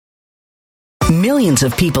Millions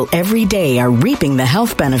of people every day are reaping the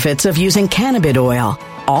health benefits of using cannabis oil,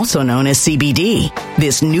 also known as CBD.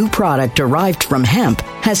 This new product derived from hemp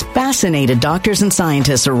has fascinated doctors and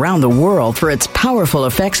scientists around the world for its powerful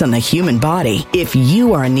effects on the human body. If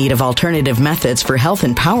you are in need of alternative methods for health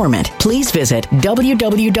empowerment, please visit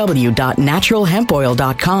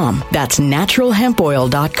www.naturalhempoil.com. That's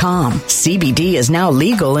naturalhempoil.com. CBD is now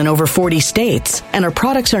legal in over 40 states, and our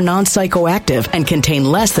products are non-psychoactive and contain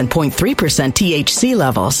less than 0.3% THC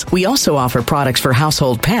levels. We also offer products for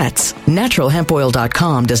household pets.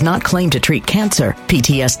 Naturalhempoil.com does not claim to treat cancer,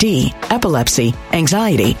 PTSD, epilepsy,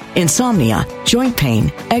 anxiety, insomnia, joint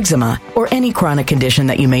pain, eczema, or any chronic condition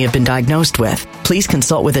that you may have been diagnosed with. Please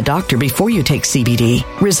consult with a doctor before you take CBD.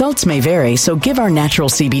 Results may vary, so give our natural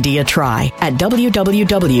CBD a try at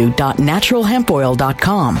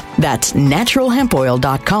www.naturalhempoil.com. That's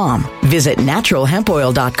naturalhempoil.com. Visit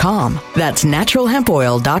naturalhempoil.com. That's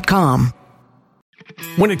naturalhempoil.com.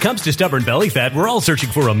 When it comes to stubborn belly fat, we're all searching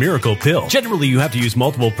for a miracle pill. Generally, you have to use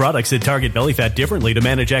multiple products that target belly fat differently to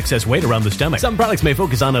manage excess weight around the stomach. Some products may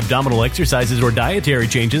focus on abdominal exercises or dietary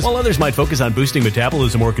changes, while others might focus on boosting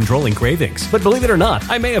metabolism or controlling cravings. But believe it or not,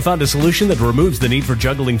 I may have found a solution that removes the need for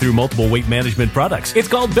juggling through multiple weight management products. It's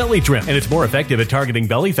called Belly Trim, and it's more effective at targeting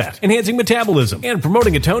belly fat, enhancing metabolism, and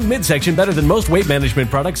promoting a toned midsection better than most weight management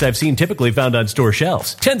products I've seen typically found on store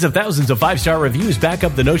shelves. Tens of thousands of 5-star reviews back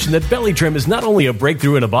up the notion that Belly Trim is not only a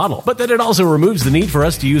breakthrough in a bottle, but that it also removes the need for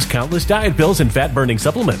us to use countless diet pills and fat-burning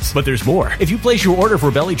supplements. But there's more. If you place your order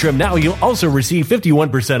for Belly Trim now, you'll also receive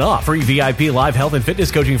 51% off, free VIP live health and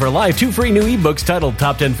fitness coaching for life, 2 free new ebooks titled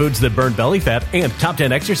Top 10 Foods That Burn Belly Fat and Top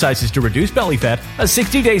 10 Exercises to Reduce Belly Fat, a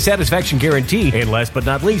 60-day satisfaction guarantee, and last but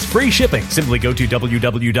not least, free shipping. Simply go to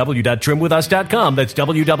www.trimwithus.com. That's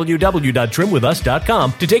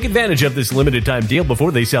www.trimwithus.com to take advantage of this limited time deal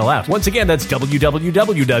before they sell out. Once again, that's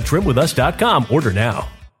www.trimwithus.com. Order now.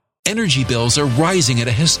 Energy bills are rising at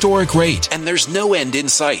a historic rate, and there's no end in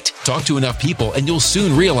sight. Talk to enough people, and you'll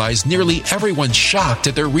soon realize nearly everyone's shocked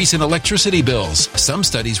at their recent electricity bills. Some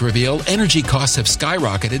studies reveal energy costs have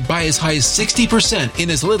skyrocketed by as high as 60%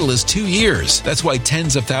 in as little as 2 years. That's why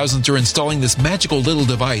tens of thousands are installing this magical little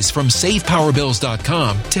device from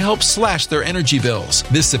SavePowerBills.com to help slash their energy bills.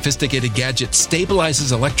 This sophisticated gadget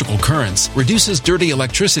stabilizes electrical currents, reduces dirty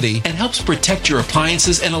electricity, and helps protect your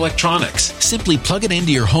appliances and electronics. Simply plug it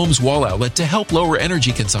into your home's wall outlet to help lower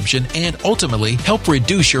energy consumption and ultimately help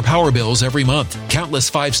reduce your power bills every month.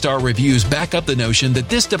 Countless 5-star reviews back up the notion that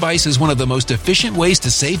this device is one of the most efficient ways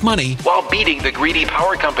to save money while beating the greedy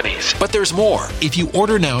power companies. But there's more. If you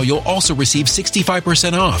order now, you'll also receive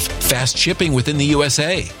 65% off, fast shipping within the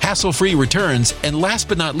USA, hassle-free returns, and last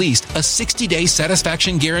but not least, a 60-day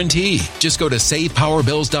satisfaction guarantee. Just go to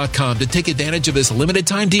SavePowerBills.com to take advantage of this limited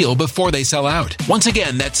time deal before they sell out. Once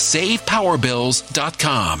again, that's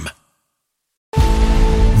SavePowerBills.com.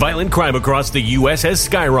 Violent crime across the U.S. has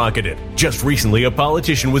skyrocketed. Just recently, a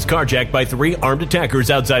politician was carjacked by 3 armed attackers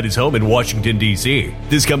outside his home in Washington, D.C.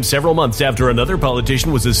 This comes several months after another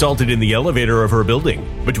politician was assaulted in the elevator of her building.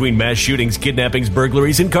 Between mass shootings, kidnappings,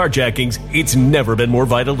 burglaries, and carjackings, it's never been more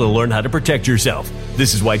vital to learn how to protect yourself.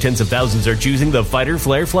 This is why tens of thousands are choosing the Fighter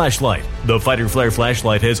Flare flashlight. The Fighter Flare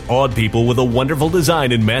flashlight has awed people with a wonderful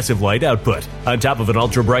design and massive light output. On top of an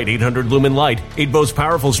ultra-bright 800-lumen light, it boasts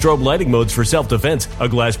powerful strobe lighting modes for self-defense, a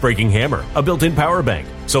glass-breaking hammer, a built-in power bank,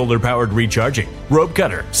 solar-powered recharging, rope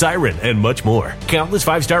cutter, siren, and much more. Countless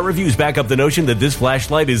 5-star reviews back up the notion that this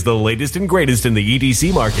flashlight is the latest and greatest in the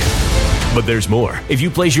EDC market. But there's more. If you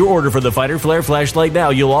place your order for the Fighter Flare flashlight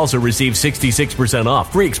now, you'll also receive 66%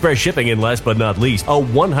 off, free express shipping, and last but not least, a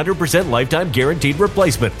 100% lifetime guaranteed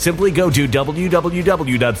replacement. Simply go to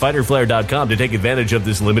www.fighterflare.com to take advantage of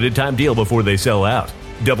this limited time deal before they sell out.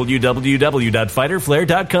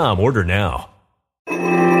 www.fighterflare.com. Order now.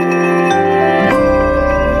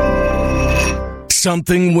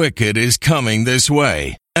 Something wicked is coming this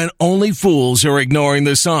way, and only fools are ignoring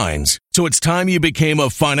the signs. So it's time you became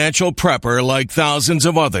a financial prepper like thousands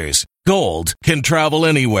of others. Gold can travel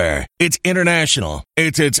anywhere. It's international.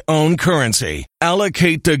 It's its own currency.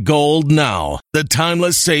 Allocate to gold now, the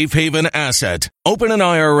timeless safe haven asset. Open an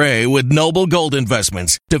IRA with Noble Gold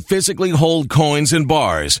Investments to physically hold coins and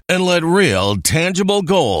bars and let real, tangible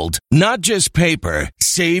gold, not just paper,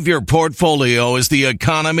 Save your portfolio as the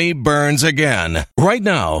economy burns again. Right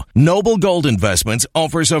now, Noble Gold Investments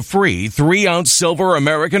offers a free 3-ounce silver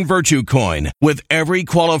American Virtue coin with every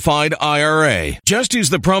qualified IRA. Just use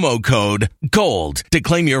the promo code GOLD to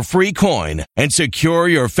claim your free coin and secure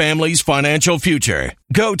your family's financial future.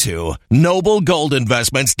 Go to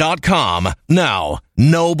noblegoldinvestments.com now.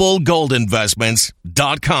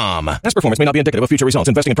 noblegoldinvestments.com. Past performance may not be indicative of future results.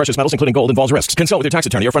 Investing in precious metals, including gold, involves risks. Consult with your tax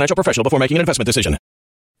attorney or financial professional before making an investment decision.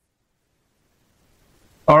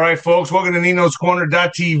 All right, folks, welcome to Nino's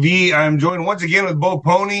Corner.tv. I'm joined once again with Bo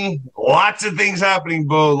Polny. Lots of things happening,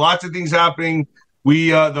 Bo. Lots of things happening.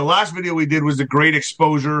 The last video we did was a great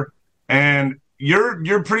exposure, and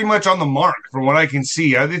you're pretty much on the mark from what I can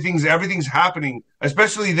see. Everything's happening,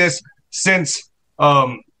 especially this since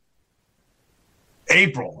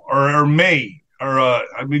April or May, or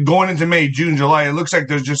going into May, June, July. It looks like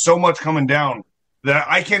there's just so much coming down that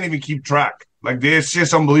I can't even keep track. Like, it's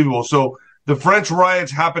just unbelievable. So the French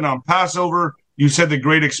riots happened on Passover. You said the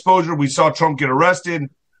great exposure. We saw Trump get arrested.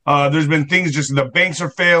 There's been things, just the banks are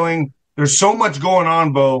failing. There's so much going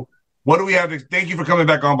on, Bo. What do we have to? Thank you for coming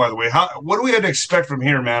back on, by the way. What do we have to expect from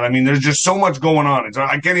here, man? I mean, there's just so much going on.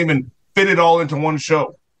 I can't even fit it all into one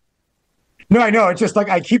show. No, I know. It's just like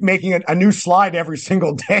I keep making a new slide every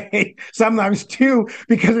single day, sometimes two,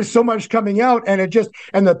 because there's so much coming out, and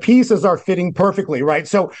the pieces are fitting perfectly, right?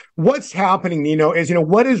 So what's happening, is,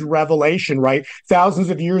 what is Revelation, right? Thousands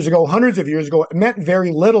of years ago, hundreds of years ago, it meant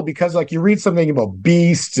very little, because like you read something about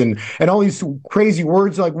beasts and all these crazy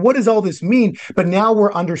words, like what does all this mean? But now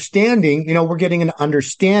we're understanding, we're getting an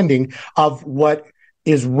understanding of what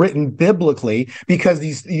is written biblically, because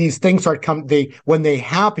these things when they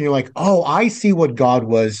happen, you're like, oh, I see what God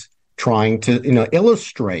was trying to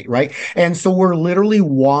illustrate, right? And so we're literally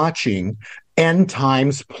watching end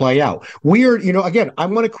times play out. We are, again, I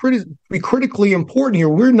want to be critically important here.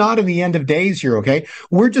 We're not in the end of days here, okay?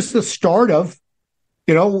 We're just the start of,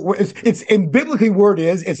 it's in biblically word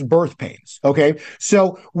it's birth pains. Okay.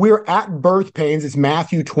 So we're at birth pains. It's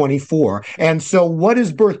Matthew 24. And so what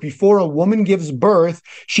is birth? Before a woman gives birth,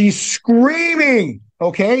 she's screaming.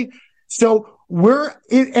 Okay. So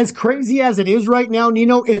as crazy as it is right now,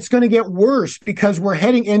 Nino, it's going to get worse, because we're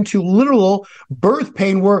heading into literal birth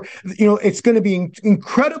pain where, it's going to be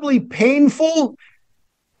incredibly painful.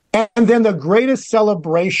 And then the greatest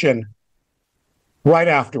celebration right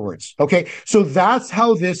afterwards. Okay. So that's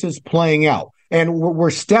how this is playing out. And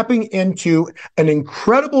we're stepping into an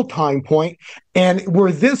incredible time point, and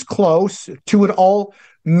we're this close to it all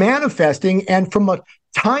manifesting. And from a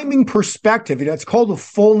timing perspective, it's called the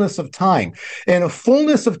fullness of time. And a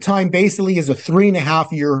fullness of time basically is a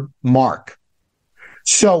 3.5-year mark.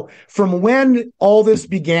 So from when all this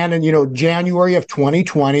began in, January of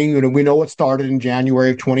 2020, we know what started in January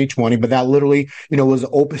of 2020, but that literally, was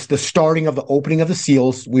the starting of the opening of the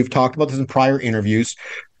seals. We've talked about this in prior interviews.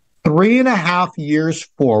 3.5 years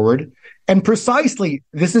forward. And precisely,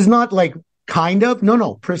 this is not like kind of,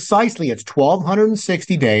 no, precisely, it's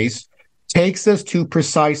 1,260 days, takes us to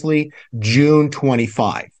precisely June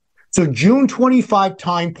 25. So June 25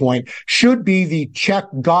 time point should be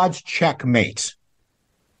God's checkmate.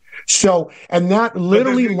 So, and that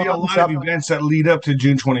literally lines a lot of events that lead up to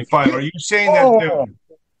June 25. Are you saying that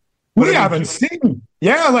we haven't seen?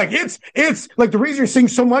 Yeah, like it's like the reason you're seeing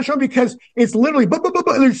so much on, because it's literally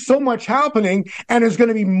there's so much happening, and there's going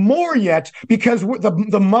to be more yet, because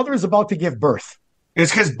the mother is about to give birth.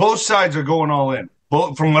 It's because both sides are going all in.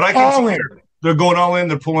 From what I can see, they're going all in.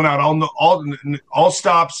 They're pulling out all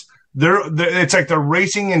stops. It's like they're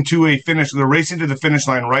racing into a finish. They're racing to the finish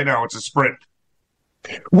line right now. It's a sprint.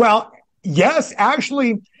 Well, yes,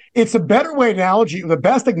 actually, it's a better way analogy. The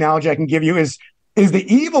best analogy I can give you is the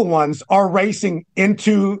evil ones are racing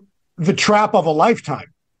into the trap of a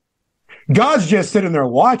lifetime. God's just sitting there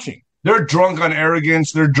watching. They're drunk on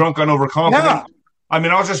arrogance. They're drunk on overconfidence. Yeah. I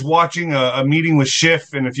mean, I was just watching a meeting with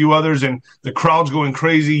Schiff and a few others, and the crowd's going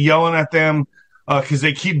crazy, yelling at them because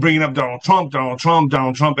they keep bringing up Donald Trump,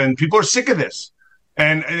 and people are sick of this.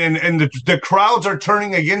 And the crowds are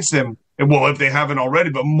turning against them. Well, if they haven't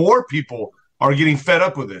already, but more people are getting fed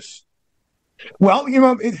up with this. Well,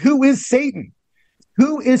 who is Satan?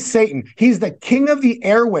 Who is Satan? He's the king of the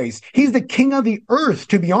airways. He's the king of the earth,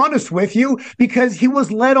 to be honest with you, because he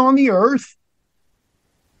was led on the earth,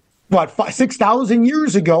 6,000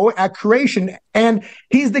 years ago at creation, and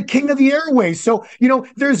he's the king of the airways. So,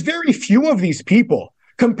 there's very few of these people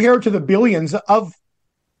compared to the billions of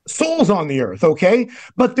souls on the earth, okay?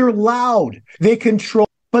 But they're loud. They control.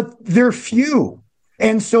 But they're few.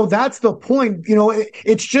 And so that's the point.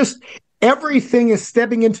 It's just everything is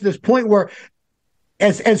stepping into this point where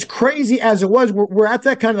as crazy as it was, we're at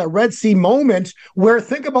that kind of that Red Sea moment where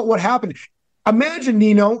think about what happened. Imagine,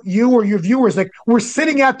 Nino, you or your viewers, like we're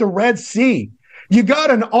sitting at the Red Sea. You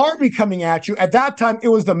got an army coming at you. At that time, it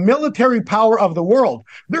was the military power of the world.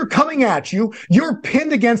 They're coming at you. You're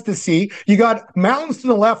pinned against the sea. You got mountains to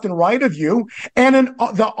the left and right of you. And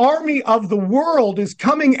the army of the world is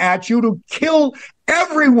coming at you to kill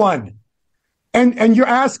everyone. And you're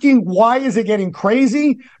asking, why is it getting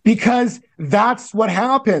crazy? Because that's what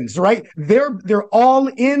happens, right? They're all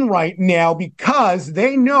in right now because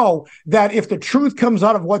they know that if the truth comes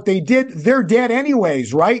out of what they did, they're dead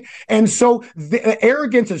anyways, right? And so the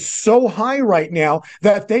arrogance is so high right now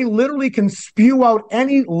that they literally can spew out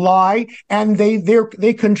any lie, and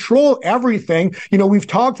they control everything. You know, we've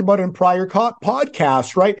talked about in prior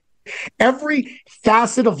podcasts, right? Every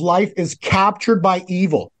facet of life is captured by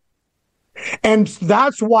evil. And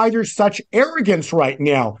that's why there's such arrogance right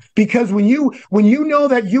now, because when you know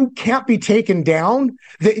that you can't be taken down,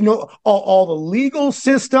 that all the legal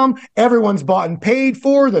system, everyone's bought and paid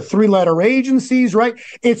for, the 3-letter agencies, right?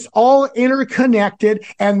 It's all interconnected,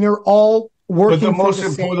 and they're all working. But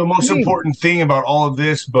the most important thing about all of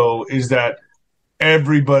this, Bo, is that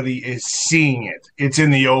everybody is seeing it. It's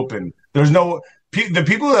in the open. There's no. The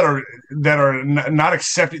people that are not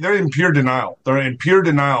accepting, they're in pure denial. They're in pure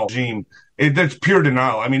denial, Gene. That's pure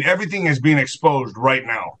denial. I mean, everything is being exposed right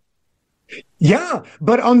now. Yeah,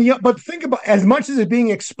 but think about, as much as it's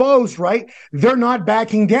being exposed, right? They're not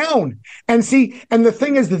backing down. And the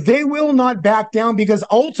thing is that they will not back down because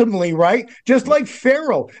ultimately, right? Just like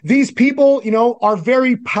Pharaoh, these people, are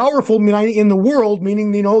very powerful in the world,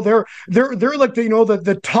 meaning, they're like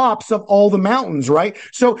the tops of all the mountains, right?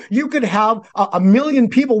 So you could have a million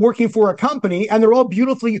people working for a company, and they're all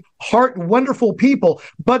beautifully wonderful people,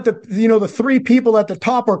 but the 3 people at the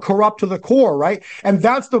top are corrupt to the core, right? And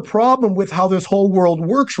that's the problem with how this whole world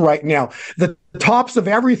works right now. The tops of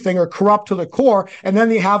everything are corrupt to the core, and then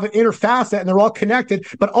they have an inner facet, and they're all connected,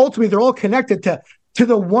 but ultimately they're all connected to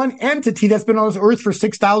the one entity that's been on this earth for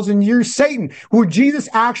 6,000 years, Satan, who Jesus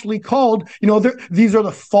actually called, these are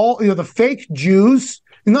the fake Jews,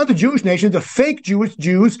 not the Jewish nation, the fake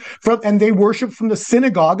Jews and they worship from the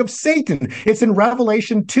synagogue of Satan. It's in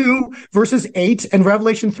Revelation 2, verses 8, and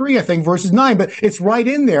Revelation 3, I think, verses 9, but it's right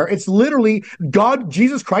in there. It's literally God,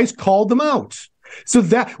 Jesus Christ called them out. So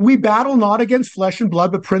that we battle not against flesh and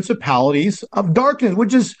blood, but principalities of darkness,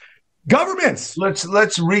 which is governments. Let's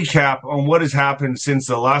recap on what has happened since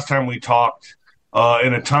the last time we talked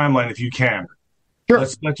in a timeline, if you can. Sure.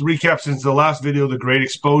 Let's recap since the last video, The Great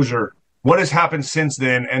Exposure. What has happened since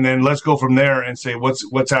then, and then let's go from there and say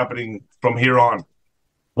what's happening from here on.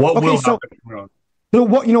 What will happen from here on? So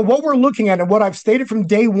what we're looking at, and what I've stated from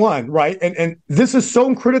day one, right? And this is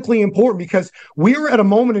so critically important because we're at a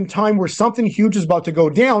moment in time where something huge is about to go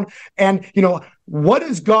down. And what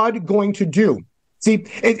is God going to do? See,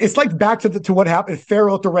 it's like back to what happened at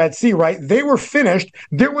Pharaoh at the Red Sea, right? They were finished.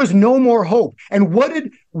 There was no more hope. And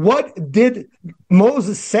what did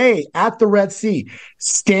Moses say at the Red Sea?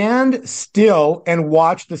 Stand still and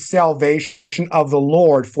watch the salvation of the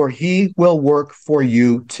Lord, for he will work for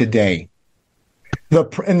you today.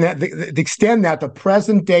 Extend that the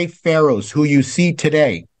present day pharaohs who you see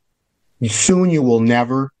today, soon you will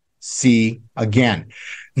never see again.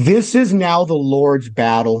 This is now the Lord's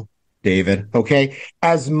battle, David, okay?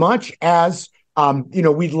 As much as,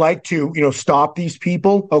 we'd like to, stop these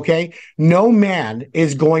people, okay? No man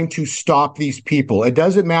is going to stop these people. It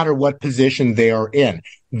doesn't matter what position they are in.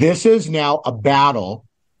 This is now a battle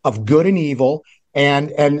of good and evil.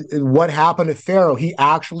 And what happened to Pharaoh, he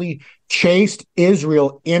actually chased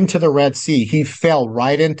Israel into the Red Sea. He fell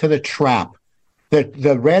right into the trap.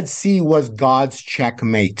 The Red Sea was God's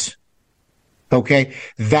checkmate. Okay?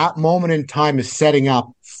 That moment in time is setting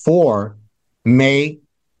up for May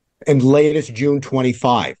and latest June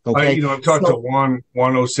 25. Okay. I've talked to Juan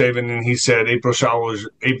 107, and he said April showers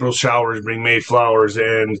bring May flowers,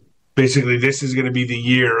 and basically this is going to be the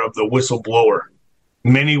year of the whistleblower.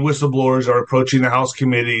 Many whistleblowers are approaching the House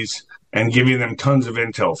committees and giving them tons of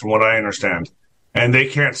intel, from what I understand, and they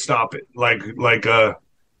can't stop it.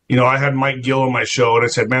 I had Mike Gill on my show, and I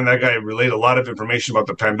said, man, that guy relayed a lot of information about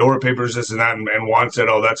the Pandora Papers, this and that, and Juan said,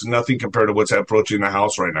 oh, that's nothing compared to what's approaching the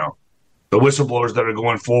House right now. The whistleblowers that are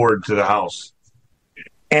going forward to the House.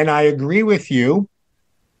 And I agree with you,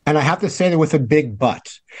 and I have to say that with a big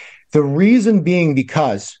but. The reason being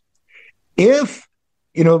because if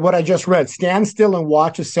what I just read, stand still and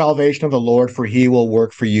watch the salvation of the Lord, for he will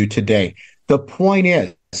work for you today. The point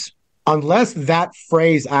is, unless that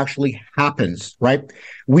phrase actually happens, right?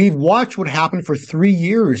 We've watched what happened for 3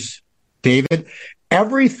 years, David.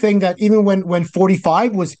 Everything that, even when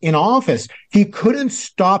 45 was in office, he couldn't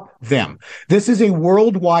stop them. This is a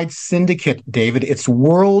worldwide syndicate, David. It's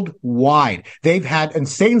worldwide. They've had, and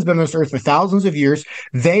Satan's been on this earth for thousands of years.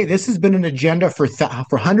 This has been an agenda for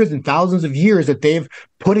hundreds and thousands of years that they've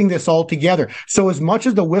putting this all together. So as much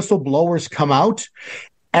as the whistleblowers come out,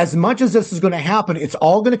 as much as this is going to happen, it's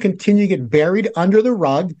all going to continue to get buried under the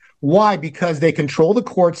rug. Why? Because they control the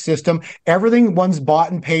court system. Everything one's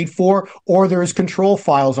bought and paid for, or there's control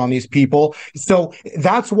files on these people. So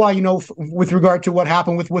that's why, with regard to what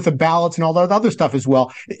happened with the ballots and all that other stuff as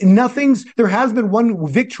well, there hasn't been one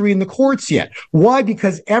victory in the courts yet. Why?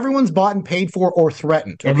 Because everyone's bought and paid for or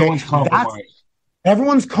threatened. Okay? Everyone's compromised.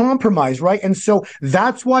 Everyone's compromised, right? And so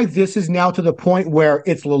that's why this is now to the point where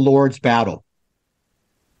it's the Lord's battle.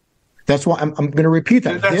 That's why I'm going to repeat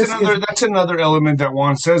that. That's another element that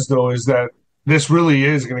Juan says, though, is that this really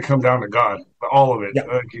is going to come down to God, all of it.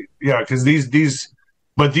 Because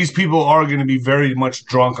these people are going to be very much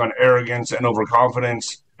drunk on arrogance and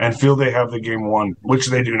overconfidence and feel they have the game won, which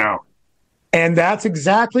they do now. And that's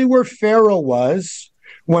exactly where Pharaoh was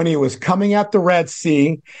when he was coming at the Red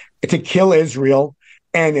Sea to kill Israel.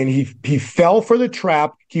 And then he fell for the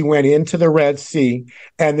trap. He went into the Red Sea.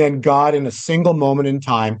 And then God, in a single moment in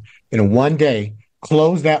time, in one day,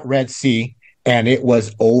 closed that Red Sea, and it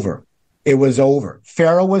was over. It was over.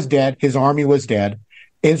 Pharaoh was dead. His army was dead.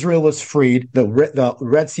 Israel was freed. The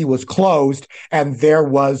Red Sea was closed, and there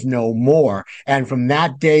was no more. And from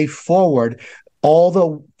that day forward, all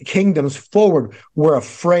the kingdoms forward were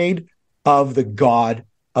afraid of the God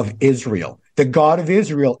of Israel. The God of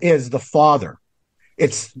Israel is the Father.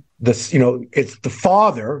 It's the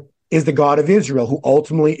Father is the God of Israel, who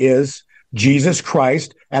ultimately is Jesus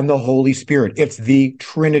Christ and the Holy Spirit. It's the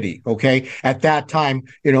Trinity, okay? At that time,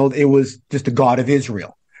 it was just the God of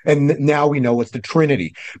Israel. And now we know it's the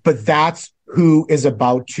Trinity. But that's who is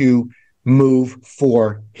about to move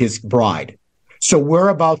for his bride. So we're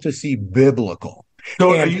about to see biblical.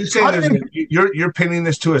 So are you saying you're pinning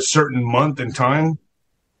this to a certain month and time?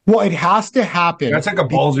 Well, it has to happen. That's like a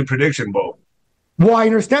ballsy prediction, Bo. Well, I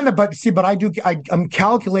understand that, but I'm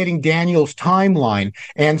calculating Daniel's timeline.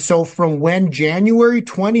 And so from when January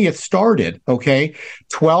 20th started, okay,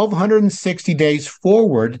 1,260 days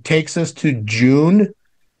forward takes us to June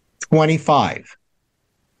 25.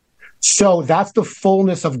 So that's the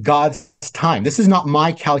fullness of God's time. This is not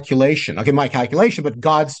my calculation, but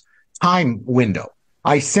God's time window.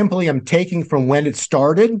 I simply am taking from when it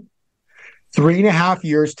started, 3.5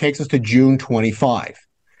 years takes us to June 25.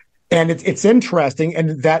 And it's interesting,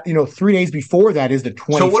 and that 3 days before that is the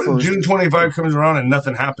 21st. So what if June 25 comes around and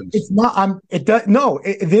nothing happens? It's not. It does. No.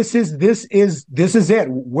 This is it.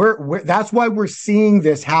 We're that's why we're seeing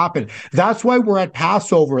this happen. That's why we're at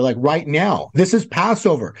Passover, like right now. This is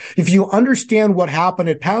Passover. If you understand what happened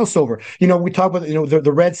at Passover, we talk about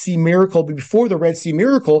the Red Sea miracle. But before the Red Sea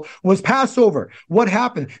miracle was Passover. What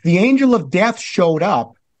happened? The angel of death showed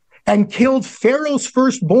up and killed Pharaoh's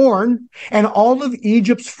firstborn and all of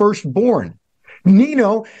Egypt's firstborn.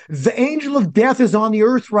 The angel of death is on the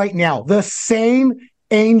earth right now. The same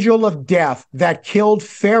angel of death that killed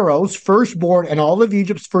Pharaoh's firstborn and all of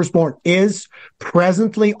Egypt's firstborn is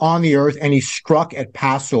presently on the earth, and he struck at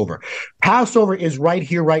Passover. Passover is right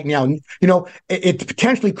here, right now. It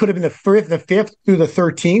potentially could have been the 5th through the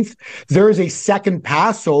 13th. There is a second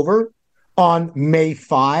Passover on May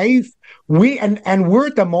 5. We're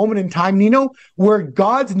at the moment in time, Nino, where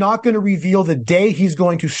God's not going to reveal the day he's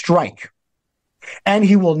going to strike. And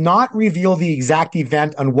he will not reveal the exact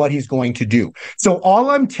event on what he's going to do. So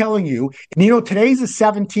all I'm telling you, today's the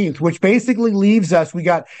 17th, which basically leaves us,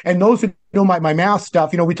 and those who know my math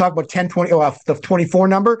stuff, we talk about 10-20, the 24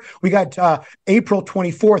 number. We got April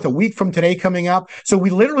 24th, a week from today coming up. So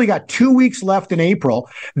we literally got 2 weeks left in April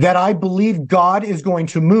that I believe God is going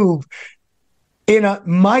to move in a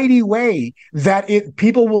mighty way that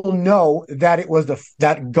people will know that it was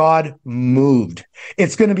that God moved.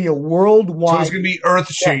 It's going to be a worldwide. So it's going to be earth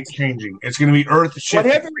changing. It's going to be earth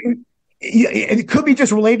shifting. Whatever. It could be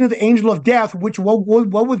just related to the angel of death. What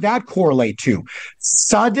would that correlate to?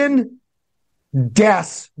 Sudden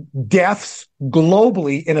deaths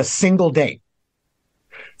globally in a single day.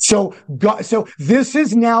 So this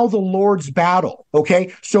is now the Lord's battle.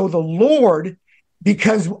 Okay, so the Lord.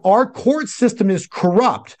 Because our court system is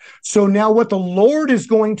corrupt. So now what the Lord is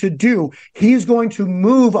going to do, he's going to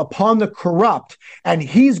move upon the corrupt, and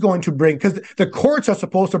he's going to bring, because the courts are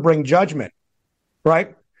supposed to bring judgment,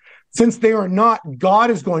 right? Since they are not,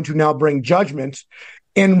 God is going to now bring judgment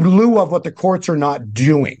in lieu of what the courts are not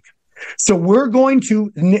doing. So we're going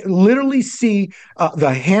to literally see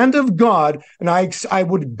the hand of God, and I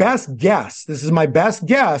would best guess, this is my best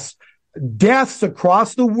guess, deaths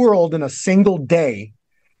across the world in a single day.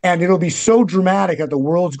 And it'll be so dramatic that the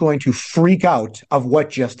world's going to freak out of what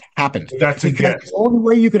just happened. That's a guess. The only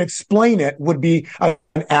way you can explain it would be an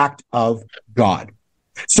act of God.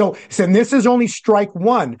 So this is only strike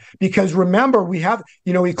one, because remember, we have,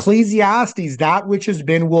 Ecclesiastes, that which has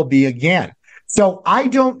been will be again. So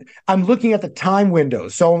I'm looking at the time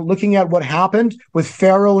windows. So I'm looking at what happened with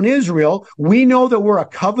Pharaoh and Israel. We know that we're a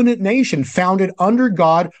covenant nation founded under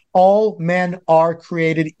God. All men are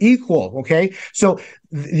created equal. Okay. So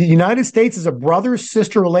the United States is a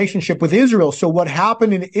brother-sister relationship with Israel. So what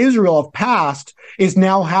happened in Israel of past is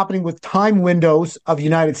now happening with time windows of the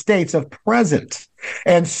United States of present.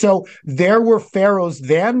 And so there were pharaohs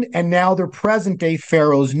then, and now they're present day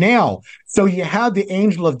pharaohs now. So you had the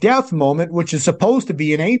angel of death moment, which is supposed to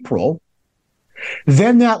be in April.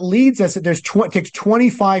 Then that leads us, it takes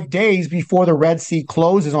 25 days before the Red Sea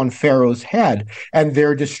closes on Pharaoh's head and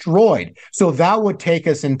they're destroyed. So that would take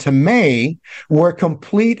us into May, where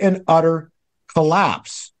complete and utter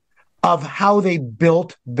collapse of how they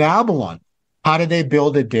built Babylon. How did they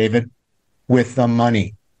build it, David? With the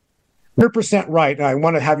money. 100% right. And I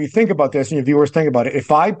want to have you think about this, and your viewers think about it.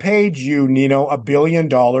 If I paid you, Nino, $1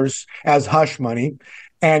 billion as hush money,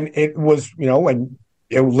 and it was,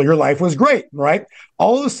 your life was great, right?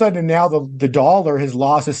 All of a sudden now the dollar has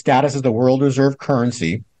lost its status as the world reserve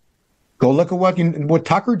currency. Go look at what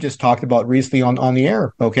Tucker just talked about recently on the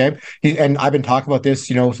air, okay? And I've been talking about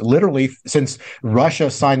this, literally since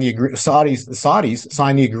Russia signed the Saudis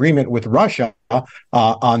signed the agreement with Russia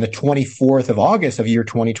on the 24th of August of year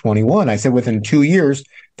 2021. I said within 2 years,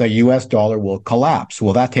 the U.S. dollar will collapse.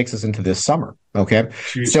 Well, that takes us into this summer, okay?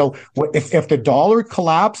 Jeez. So if the dollar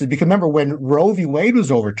collapses, because remember when Roe v. Wade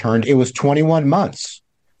was overturned, it was 21 months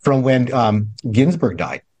from when Ginsburg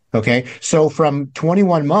died, okay? So from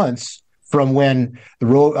 21 months from when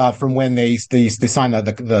they signed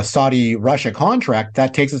the Saudi Russia contract,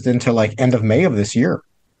 that takes us into like end of May of this year.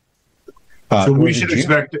 So we should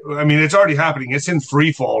expect. I mean, it's already happening. It's in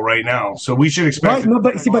free fall right now. So we should expect.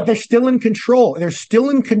 Right, but they're still in control. They're still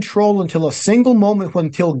in control until a single moment,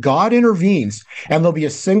 until God intervenes, and there'll be a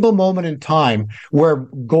single moment in time where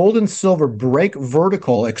gold and silver break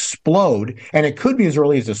vertical, explode, and it could be as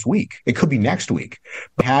early as this week. It could be next week.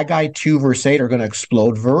 Haggai 2 verse 8 are going to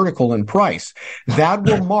explode vertical in price. That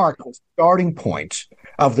will mark the starting point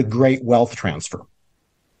of the great wealth transfer.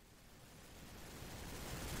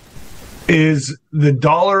 Is the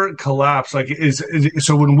dollar collapse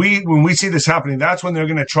so when we see this happening, that's when they're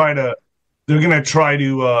going to try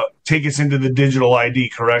to take us into the digital ID,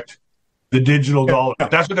 correct? The digital dollar.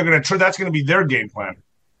 That's what they're going to try. That's going to be their game plan.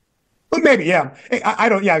 Well, maybe, yeah. I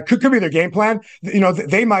don't. Yeah, it could be their game plan.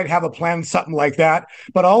 They might have a plan, something like that.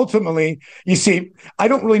 But ultimately, you see, I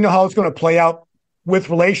don't really know how it's going to play out with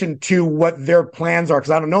relation to what their plans are,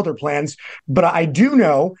 because I don't know their plans. But I do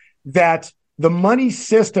know that the money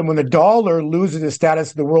system, when the dollar loses its status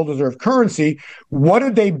as the world reserve currency, what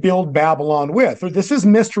did they build Babylon with? This is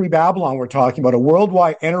Mystery Babylon we're talking about, a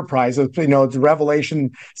worldwide enterprise. It's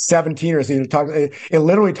Revelation 17 or so. It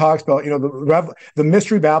literally talks about, the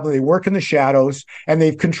Mystery Babylon. They work in the shadows and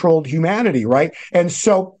they've controlled humanity, right? And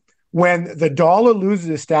so when the dollar loses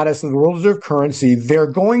its status as the world reserve currency,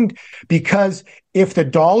 because if the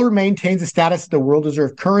dollar maintains the status of the world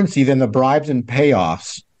reserve currency, then the bribes and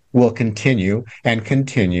payoffs will continue and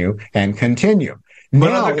continue and continue.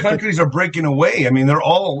 But other countries are breaking away. I mean,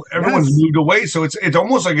 everyone's moved away, so it's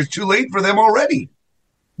almost like it's too late for them already.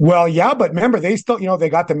 Well, yeah, but remember, they still, they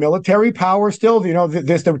got the military power still.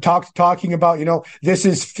 They're talking about,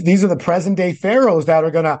 these are the present day pharaohs that are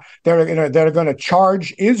gonna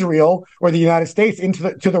charge Israel or the United States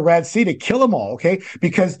to the Red Sea to kill them all. Okay,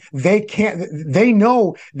 because they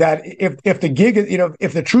know that if the gig,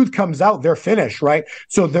 if the truth comes out, they're finished, right?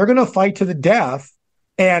 So they're gonna fight to the death.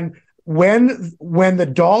 And when the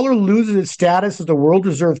dollar loses its status as the world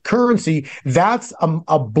reserve currency, that's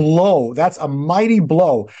a blow. That's a mighty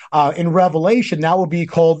blow. In Revelation, that would be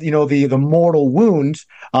called, the mortal wound.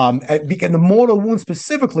 And the mortal wound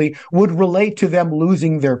specifically would relate to them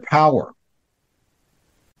losing their power.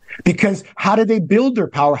 Because how did they build their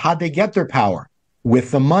power? How did they get their power?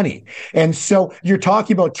 With the money. And so you're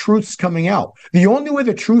talking about truths coming out. The only way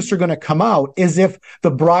the truths are going to come out is if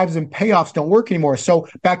the bribes and payoffs don't work anymore. So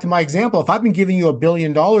back to my example, if I've been giving you $1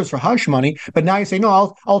 billion for hush money, but now you say,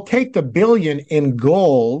 no, I'll take the $1 billion in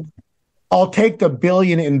gold, I'll take the $1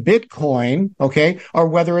 billion in Bitcoin, okay, or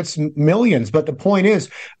whether it's millions. But the point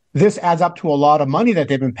is, this adds up to a lot of money that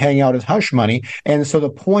they've been paying out as hush money. And so the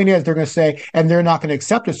point is they're going to say, and they're not going to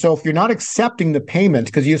accept it. So if you're not accepting the payment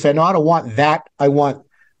because you say, no, I don't want that. I want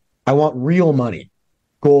real money,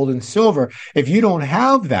 gold and silver. If you don't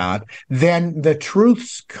have that, then the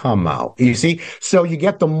truths come out. You see? So you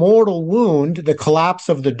get the mortal wound, the collapse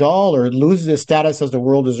of the dollar, it loses its status as the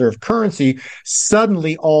world reserve currency.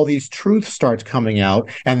 Suddenly all these truths start coming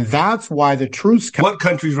out. And that's why the truths come. What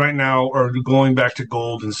countries right now are going back to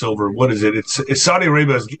gold and silver? What is it? It's Saudi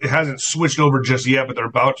Arabia hasn't switched over just yet, but they're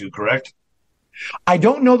about to, correct? I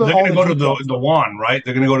don't know that they're going to go to the yuan, right?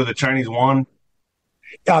 They're going to go to the Chinese yuan.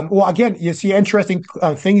 Well, again, you see, interesting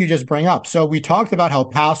thing you just bring up. So we talked about how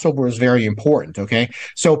Passover is very important. Okay,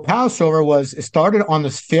 so Passover started on the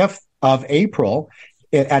 5th of April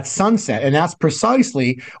at sunset, and that's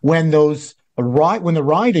precisely when the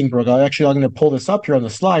rioting broke out. Actually, I'm going to pull this up here on the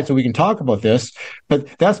slide so we can talk about this. But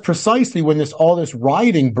that's precisely when all this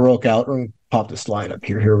rioting broke out. Let me pop the slide up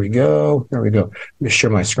here. Here we go. There we go. Let me share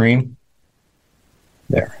my screen.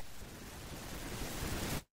 There.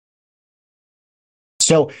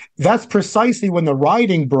 So that's precisely when the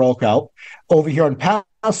rioting broke out over here on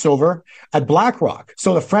Passover at BlackRock.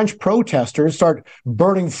 So the French protesters start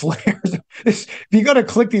burning flares. You got to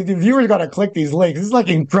click the viewers got to click these links. It's like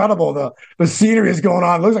incredible. The scenery is going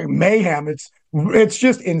on. It looks like mayhem. It's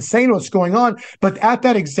just insane what's going on. But at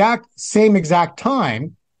that same exact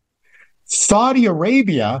time, Saudi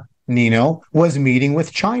Arabia, Nino, was meeting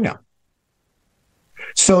with China.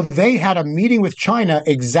 So they had a meeting with China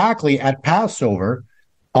exactly at Passover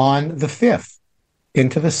on the 5th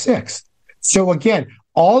into the 6th. So again,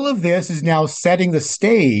 all of this is now setting the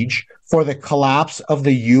stage for the collapse of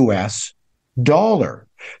the U.S. dollar.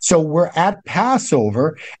 So we're at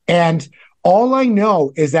Passover, and all I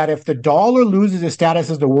know is that if the dollar loses its status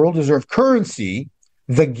as the world reserve currency,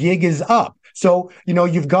 the gig is up. So,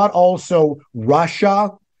 you've got also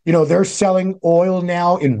Russia, they're selling oil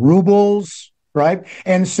now in rubles. Right.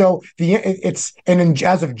 And so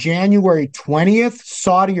as of January 20th,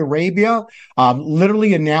 Saudi Arabia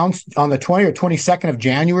literally announced on the 20th or 22nd of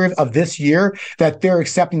January of this year that they're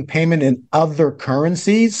accepting payment in other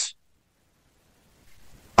currencies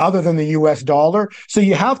other than the US dollar. So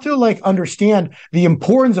you have to understand the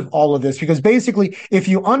importance of all of this, because basically, if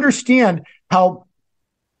you understand how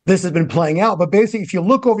this has been playing out, but basically, if you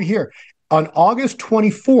look over here on August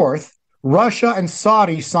 24th, Russia and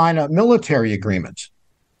Saudi sign a military agreement.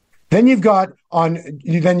 Then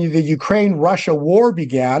the Ukraine-Russia war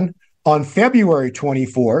began on February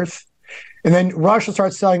 24th. And then Russia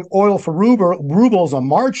starts selling oil for rubles on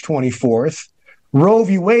March 24th. Roe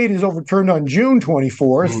v. Wade is overturned on June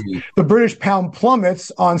 24th. Mm-hmm. The British pound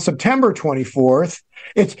plummets on September 24th.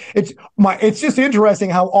 It's just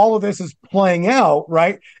interesting how all of this is playing out,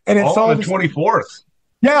 right? And it's all the 24th.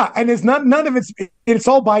 Yeah, and it's none of it's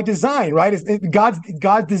all by design, right?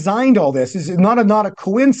 God designed all this. It's not a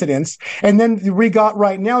coincidence. And then we got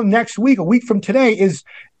right now, next week, a week from today, is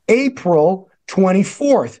April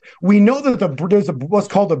 24th. We know that there's what's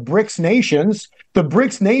called the BRICS nations. The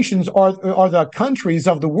BRICS nations are the countries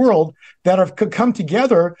of the world that have come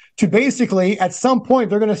together to basically, at some point,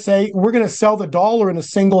 they're going to say, we're going to sell the dollar in a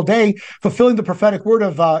single day, fulfilling the prophetic word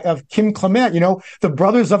of Kim Clement, the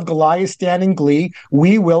brothers of Goliath stand in glee,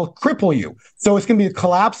 we will cripple you. So it's going to be the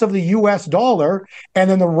collapse of the US dollar and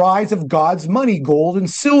then the rise of God's money, gold and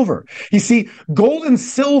silver. You see, gold and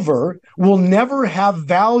silver will never have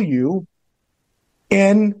value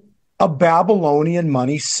in a Babylonian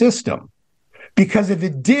money system. Because if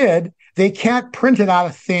it did, they can't print it out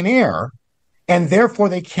of thin air, and therefore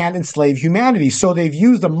they can't enslave humanity. So they've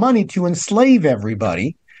used the money to enslave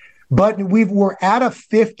everybody, but we're at a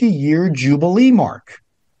 50-year jubilee mark.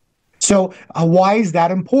 So why is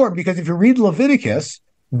that important? Because if you read Leviticus,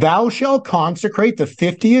 thou shalt consecrate the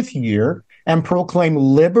 50th year and proclaim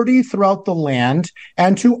liberty throughout the land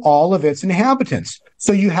and to all of its inhabitants.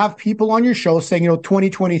 So you have people on your show saying,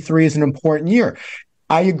 2023 is an important year.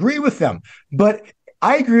 I agree with them, but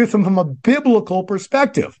I agree with them from a biblical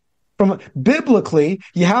perspective. Biblically,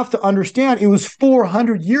 you have to understand it was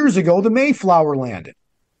 400 years ago the Mayflower landed.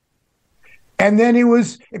 And then it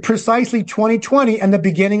was precisely 2020 and the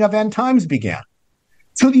beginning of end times began.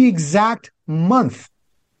 To the exact month.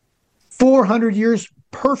 400 years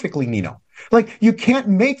perfectly, Nino. You can't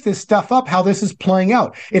make this stuff up, how this is playing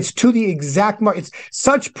out. It's to the exact mark. It's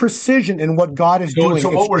such precision in what God is doing. So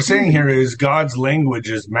what we're saying here is God's language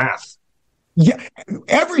is math. Yeah,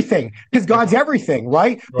 everything, because God's everything,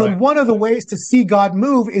 right? But one of the ways to see God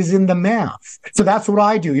move is in the math. So that's what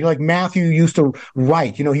I do. Matthew used to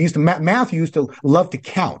write. Matthew used to love to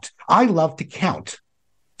count. I love to count.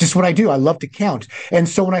 Just what I do. I love to count. And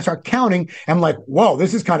so when I start counting, I'm like, whoa,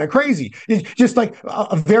 this is kind of crazy. It's just like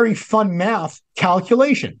a very fun math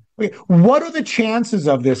calculation. Okay, what are the chances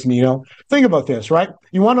of this, Nino? Think about this, right?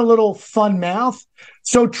 You want a little fun math?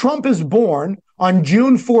 So Trump is born on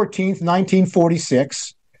June 14th,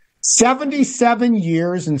 1946. 77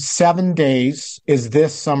 years and 7 days is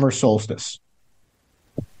this summer solstice.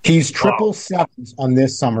 He's triple sevens on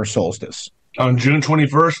this summer solstice. On June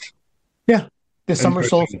 21st? Yeah. The summer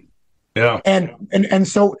solstice. Yeah. And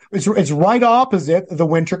so it's right opposite the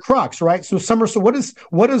winter crux, right? So so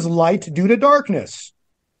what does light do to darkness?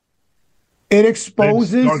 It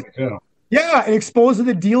exposes it exposes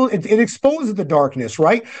the deal, it exposes the darkness,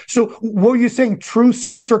 right? So what you're saying,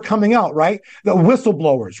 truths are coming out, right? The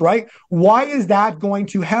whistleblowers, right? Why is that going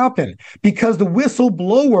to happen? Because the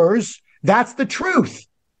whistleblowers, that's the truth.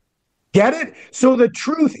 Get it? So the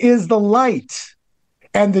truth is the light.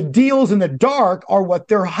 And the deals in the dark are what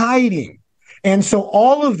they're hiding. And so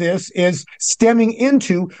all of this is stemming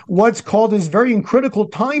into what's called this very critical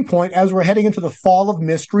time point as we're heading into the fall of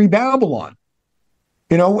Mystery Babylon.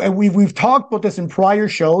 You know, and we've talked about this in prior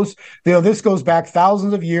shows. You know, this goes back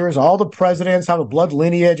thousands of years. All the presidents have a blood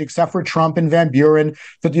lineage, except for Trump and Van Buren,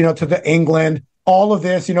 to the England. All of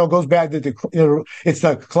this, goes back to it's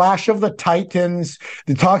the clash of the Titans.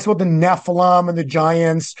 It talks about the Nephilim and the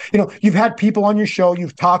giants. You've had people on your show.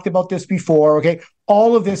 You've talked about this before. Okay.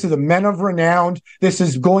 All of this is the men of renown. This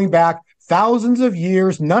is going back thousands of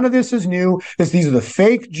years. None of this is new. These are the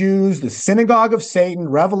fake Jews, the synagogue of Satan,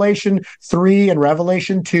 Revelation 3 and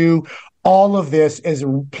Revelation 2. All of this is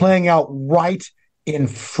playing out right in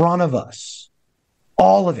front of us.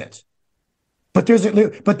 All of it. But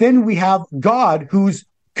then we have God who's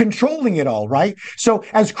controlling it all, right? So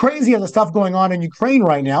as crazy as the stuff going on in Ukraine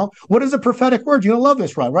right now, what is a prophetic word? You're going to love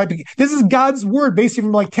this, right? This is God's word basically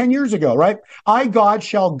from like 10 years ago, right? I, God,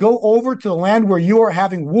 shall go over to the land where you are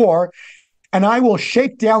having war, and I will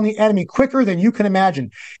shake down the enemy quicker than you can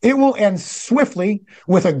imagine. It will end swiftly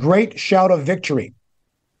with a great shout of victory.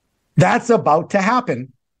 That's about to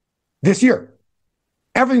happen this year.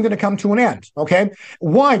 Everything's going to come to an end. Okay.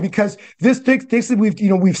 Why? Because we've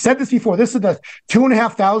said this before. This is the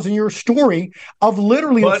 2,500 year story of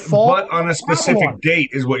literally the fall. But on a specific date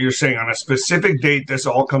is what you're saying. On a specific date, this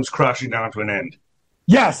all comes crashing down to an end.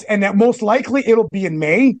 Yes. And that most likely it'll be in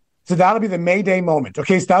May. So that'll be the May Day moment.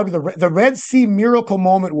 Okay. So that'll be the Red Sea miracle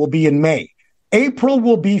moment will be in May. April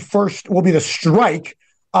will be the strike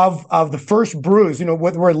of the first bruise,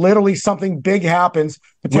 where literally something big happens.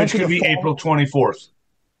 Which could be April 24th.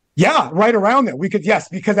 Yeah, right around there. We could, yes,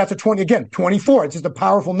 because that's 24. It's just a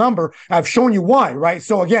powerful number. I've shown you why, right?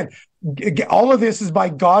 So again, all of this is by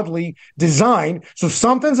godly design. So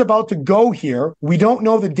something's about to go here. We don't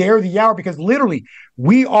know the day or the hour because literally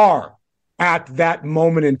we are at that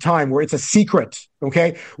moment in time where it's a secret.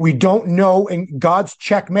 Okay. We don't know. And God's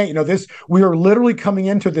checkmate, we are literally coming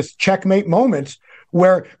into this checkmate moment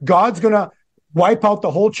where God's going to wipe out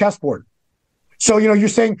the whole chessboard. So, you're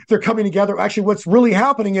saying they're coming together. Actually, what's really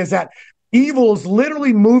happening is that evil is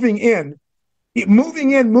literally moving in,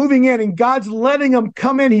 and God's letting them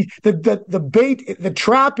come in. The bait, the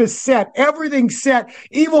trap is set. Everything's set.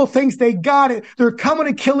 Evil thinks they got it. They're coming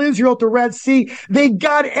to kill Israel at the Red Sea. They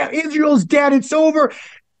got it. Israel's dead. It's over.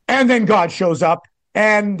 And then God shows up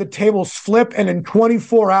and the tables flip. And in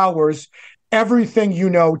 24 hours, everything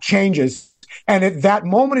changes. And at that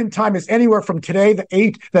moment in time is anywhere from today, the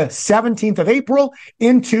 17th of April,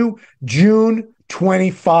 into June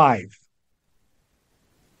 25.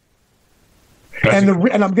 And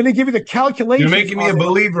I'm going to give you the calculations. You're making me a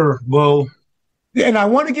believer, Bo. And I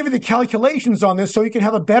want to give you the calculations on this so you can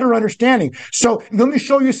have a better understanding. So let me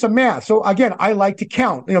show you some math. So again, I like to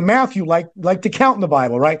count. Matthew like to count in the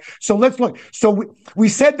Bible, right? So let's look. So we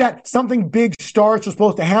said that something big starts was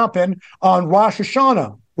supposed to happen on Rosh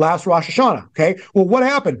Hashanah. Last Rosh Hashanah, okay? Well, what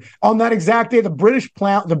happened? On that exact day, the British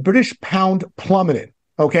pound plummeted,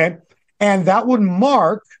 okay? And that would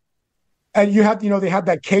mark, and you have, they have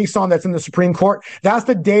that case on that's in the Supreme Court. That's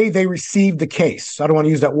the day they received the case. I don't want to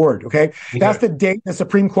use that word, okay? That's the day the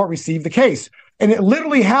Supreme Court received the case. And it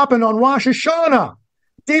literally happened on Rosh Hashanah.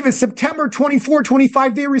 David, September 24,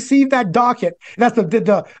 25, they received that docket. That's the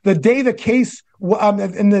day the case,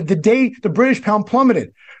 and the day the British pound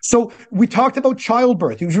plummeted. So we talked about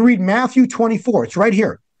childbirth. If you read Matthew 24, it's right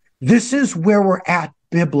here. This is where we're at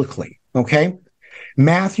biblically, okay?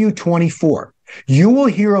 Matthew 24. You will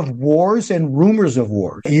hear of wars and rumors of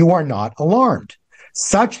wars. You are not alarmed.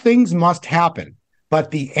 Such things must happen, but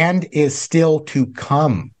the end is still to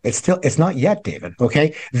come. It's not yet, David,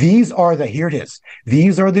 okay? Here it is.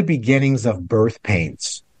 These are the beginnings of birth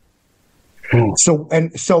pains. So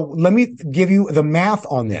let me give you the math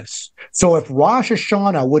on this. So if Rosh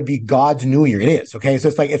Hashanah would be God's New Year, it is, okay? So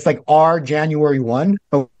it's like our January 1,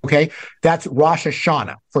 okay? That's Rosh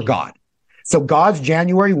Hashanah for God. So God's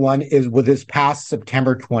January 1 is with this past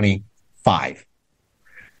September 25.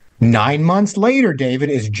 9 months later, David,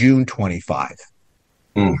 is June 25.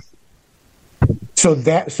 So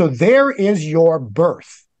there is your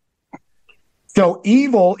birth. So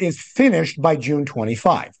evil is finished by June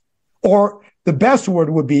 25. Or the best word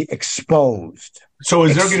would be exposed. So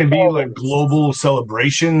is there going to be like global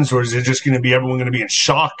celebrations, or is it just going to be everyone going to be in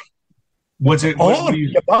shock? What's it? All of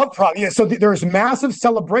the above, probably. Yeah, so there's massive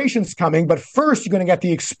celebrations coming, but first you're going to get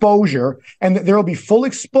the exposure, and there will be full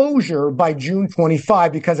exposure by June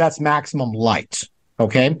 25 because that's maximum light.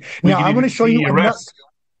 Okay. Now I'm going to show you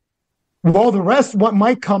well, the rest what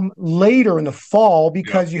might come later in the fall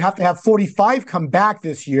because you have to have 45 come back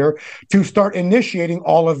this year to start initiating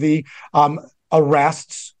all of the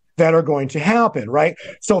arrests that are going to happen, right?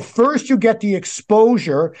 So first you get the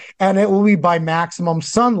exposure, and it will be by maximum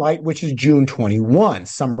sunlight, which is June 21,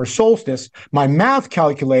 summer solstice. My math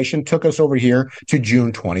calculation took us over here to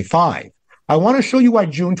June 25. I want to show you why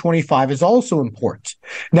June 25 is also important.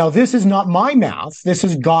 Now, this is not my math. This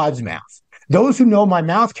is God's math. Those who know my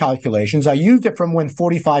math calculations, I used it from when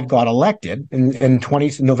 45 got elected in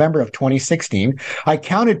November of 2016. I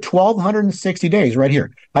counted 1,260 days right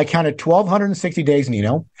here. I counted 1,260 days,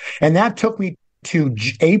 Nino, and that took me to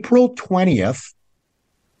April 20th,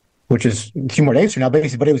 which is a few more days from now,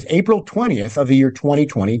 basically, but it was April 20th of the year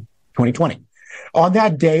 2020. On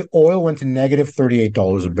that day, oil went to negative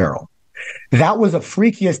 $38 a barrel. That was the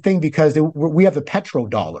freakiest thing because we have the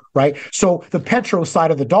petrodollar, right? So the petro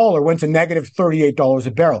side of the dollar went to negative $38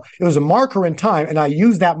 a barrel. It was a marker in time, and I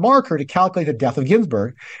used that marker to calculate the death of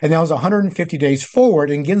Ginsburg, and that was 150 days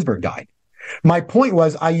forward, and Ginsburg died. My point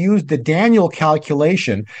was I used the Daniel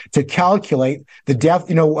calculation to calculate the death,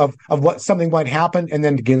 of what something might happen, and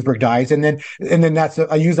then Ginsburg dies, and then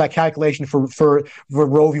I use that calculation for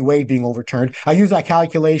Roe v. Wade being overturned. I use that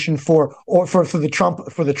calculation for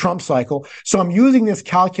the Trump cycle. So I'm using this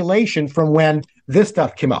calculation from when this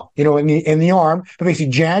stuff came out, in the arm, but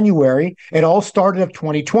basically January, it all started of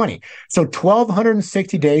 2020. So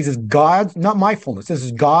 1,260 days is God's, not my fullness. This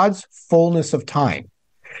is God's fullness of time.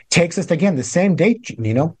 Takes us, again, the same date,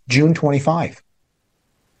 June 25.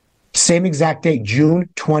 Same exact date, June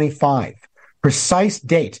 25. Precise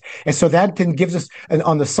date. And so that then gives us, and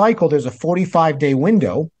on the cycle, there's a 45-day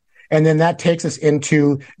window, and then that takes us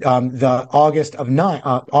into the August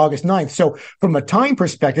 9th. So from a time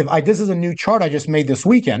perspective, this is a new chart I just made this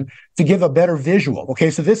weekend to give a better visual. Okay,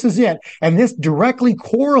 so this is it. And this directly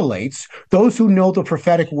correlates those who know the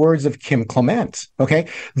prophetic words of Kim Clement. Okay,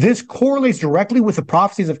 this correlates directly with the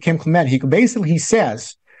prophecies of Kim Clement. He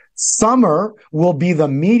says, summer will be the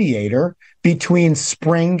mediator between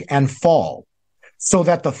spring and fall so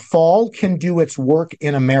that the fall can do its work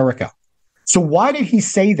in America. So why did he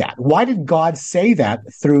say that? Why did God say that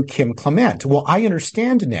through Kim Clement? Well, I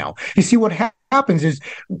understand now. You see, what happens is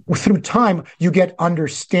through time, you get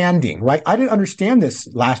understanding, right? I didn't understand this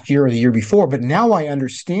last year or the year before, but now I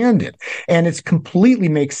understand it. And it's completely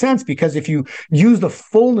makes sense because if you use the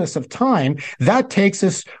fullness of time, that takes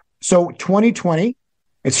us, so 2020,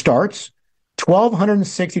 it starts,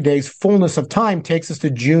 1,260 days fullness of time takes us to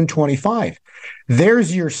June 25.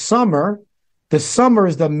 There's your summer. The summer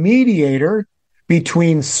is the mediator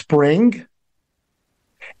between spring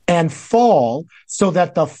and fall, so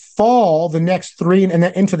that the fall, the next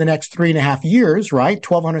into the next 3.5 years, right,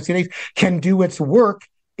 1,260 days, can do its work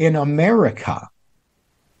in America.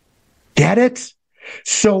 Get it?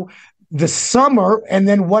 So the summer, and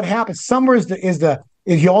then what happens? Summer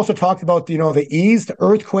he also talked about, the E's, the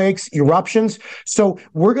earthquakes, eruptions. So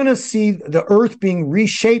we're going to see the earth being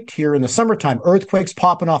reshaped here in the summertime. Earthquakes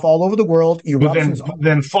popping off all over the world. Eruptions.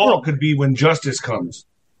 Then fall could be when justice comes.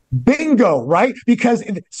 Bingo, right? Because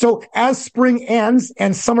so as spring ends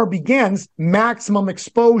and summer begins, maximum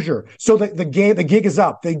exposure. So the gig is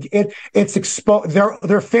up. It's exposed.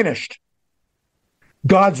 They're finished.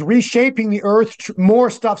 God's reshaping the earth. More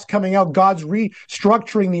stuff's coming out. God's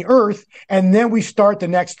restructuring the earth. And then we start the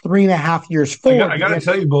next 3.5 years forward. I got to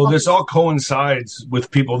tell you, Bo, this all coincides with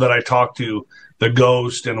people that I talk to, the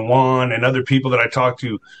Ghost and Juan and other people that I talk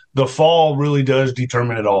to. The fall really does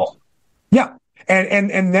determine it all. Yeah.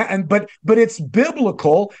 But it's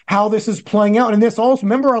biblical how this is playing out. And this also,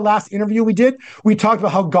 remember our last interview we did? We talked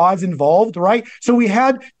about how God's involved, right? So we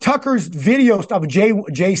had Tucker's video of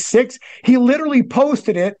J6. He literally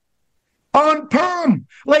posted it On Purim.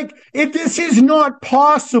 This is not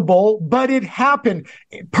possible, but it happened.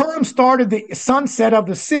 Purim started the sunset of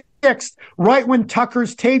the 6th, right when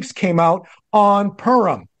Tucker's tapes came out on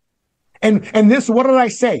Purim. And this, what did I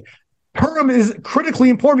say? Purim is critically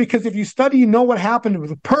important because if you study, you know what happened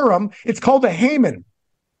with Purim. It's called the Haman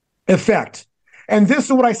effect. And this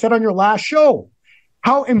is what I said on your last show.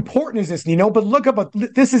 How important is this, Nino? But look up,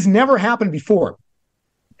 this has never happened before.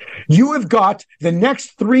 You have got the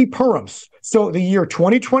next 3 Purims. So the year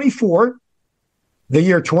 2024, the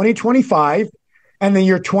year 2025, and the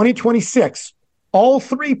year 2026. All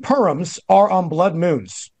 3 Purims are on blood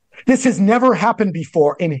moons. This has never happened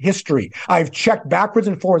before in history. I've checked backwards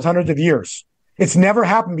and forwards hundreds of years. It's never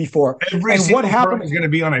happened before. Every single Purim is going to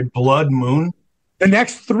be on a blood moon? The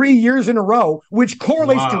next 3 years in a row, which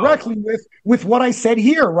correlates directly with what I said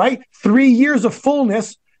here, right? 3 years of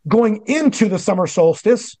fullness going into the summer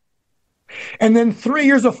solstice, and then 3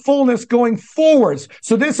 years of fullness going forwards.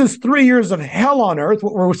 So this is 3 years of hell on earth,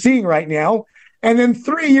 what we're seeing right now, and then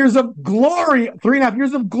 3 years of glory, 3.5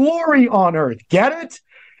 years of glory on earth. Get it?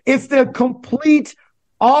 It's the complete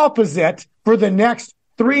opposite for the next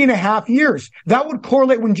 3.5 years. That would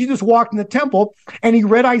correlate when Jesus walked in the temple and he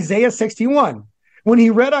read Isaiah 61. When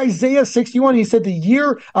he read Isaiah 61, he said the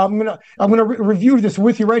year, I'm gonna review this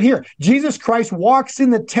with you right here. Jesus Christ walks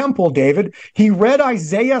in the temple, David. He read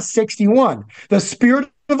Isaiah 61. The Spirit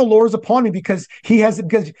of the Lord is upon me because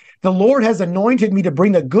the Lord has anointed me to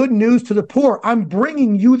bring the good news to the poor. I'm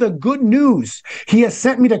bringing you the good news. He has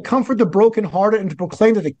sent me to comfort the brokenhearted and to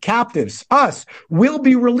proclaim that the captives, us, will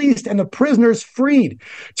be released and the prisoners freed,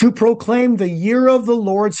 to proclaim the year of the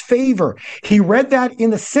Lord's favor. He read that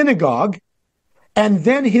in the synagogue. And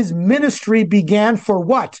then his ministry began for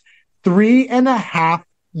what? 3.5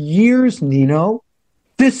 years, Nino.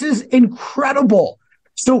 This is incredible.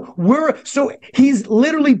 So he's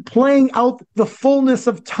literally playing out the fullness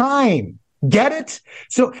of time. Get it?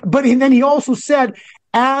 And then he also said,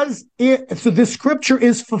 so the scripture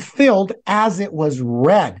is fulfilled as it was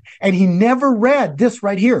read. And he never read this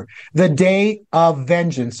right here, the day of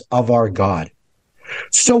vengeance of our God.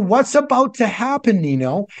 So what's about to happen,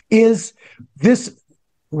 Nino, is this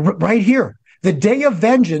right here. The day of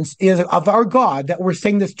vengeance is of our God, that we're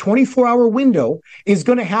saying this 24-hour window is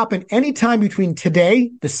going to happen anytime between today,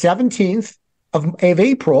 the 17th of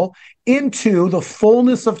April, into the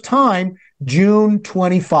fullness of time, June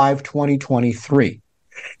 25, 2023.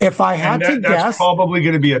 If I had to guess... That's probably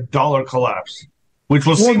going to be a dollar collapse, which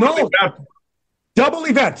we'll see. Double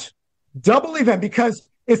event, because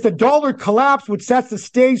it's the dollar collapse which sets the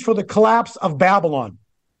stage for the collapse of Babylon.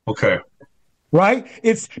 Okay. Right?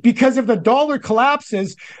 It's because if the dollar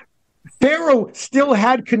collapses, Pharaoh still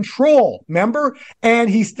had control, remember? And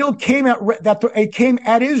he still came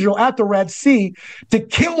at Israel at the Red Sea to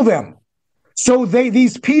kill them. So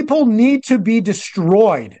these people need to be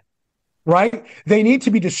destroyed, right? They need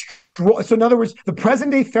to be destroyed. So in other words, the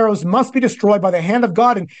present-day pharaohs must be destroyed by the hand of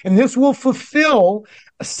God, and this will fulfill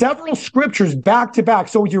several scriptures back to back.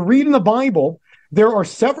 So when you read in the Bible, there are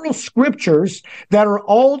several scriptures that are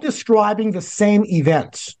all describing the same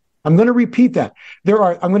events. I'm going to repeat that.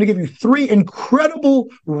 I'm going to give you 3 incredible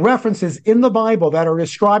references in the Bible that are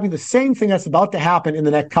describing the same thing that's about to happen in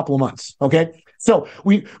the next couple of months. Okay. So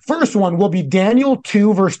first one will be Daniel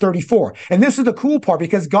 2 verse 34. And this is the cool part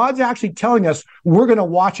because God's actually telling us we're going to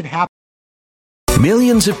watch it happen.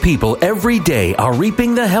 Millions of people every day are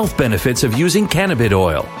reaping the health benefits of using cannabis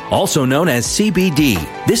oil, also known as CBD.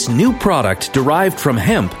 This new product derived from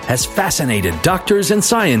hemp has fascinated doctors and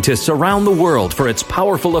scientists around the world for its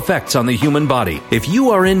powerful effects on the human body. If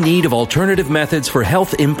you are in need of alternative methods for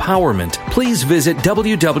health empowerment, please visit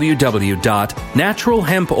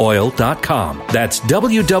www.naturalhempoil.com. That's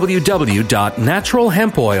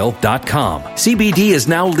www.naturalhempoil.com. CBD is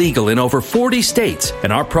now legal in over 40 states,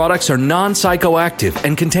 and our products are non-psychoactive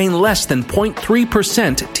and contain less than 0.3%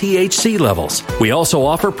 THC levels. We also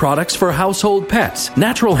offer products for household pets.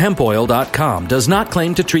 NaturalHempOil.com does not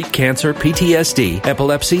claim to treat cancer, PTSD,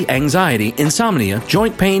 epilepsy, anxiety, insomnia,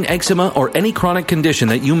 joint pain, eczema, or any chronic condition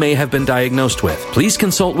that you may have been diagnosed with. Please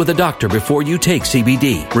consult with a doctor before you take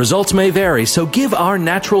CBD. Results may vary, so give our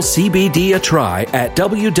natural CBD a try at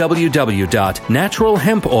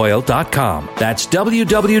www.naturalhempoil.com. That's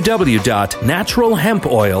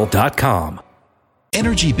www.naturalhempoil.com.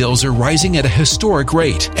 Energy bills are rising at a historic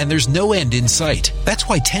rate, and there's no end in sight. That's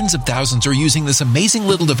why tens of thousands are using this amazing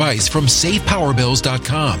little device from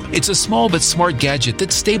SavePowerBills.com. It's a small but smart gadget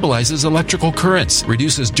that stabilizes electrical currents,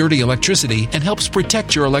 reduces dirty electricity, and helps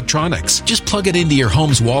protect your electronics. Just plug it into your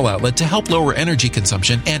home's wall outlet to help lower energy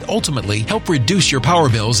consumption and ultimately help reduce your power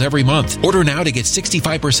bills every month. Order now to get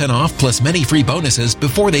 65% off plus many free bonuses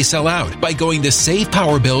before they sell out by going to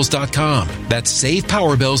SavePowerBills.com. That's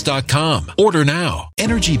SavePowerBills.com. Order now.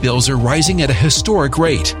 Energy bills are rising at a historic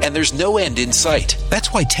rate, and there's no end in sight.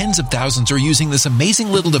 That's why tens of thousands are using this amazing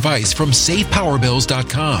little device from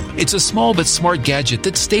SavePowerBills.com. It's a small but smart gadget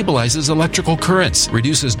that stabilizes electrical currents,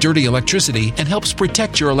 reduces dirty electricity, and helps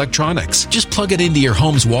protect your electronics. Just plug it into your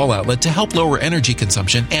home's wall outlet to help lower energy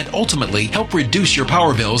consumption and ultimately help reduce your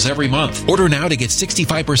power bills every month. Order now to get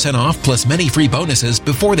 65% off plus many free bonuses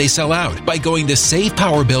before they sell out by going to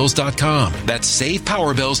SavePowerBills.com. That's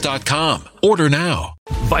SavePowerBills.com. Order now.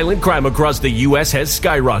 Violent crime across the U.S. has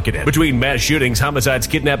skyrocketed. Between mass shootings, homicides,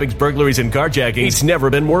 kidnappings, burglaries, and carjackings, it's never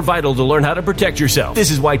been more vital to learn how to protect yourself. This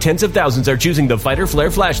is why tens of thousands are choosing the Fighter Flare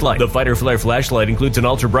flashlight. The Fighter Flare flashlight includes an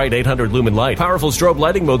ultra-bright 800 lumen light, powerful strobe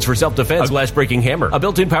lighting modes for self-defense, a glass-breaking hammer, a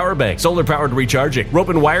built-in power bank, solar-powered recharging, rope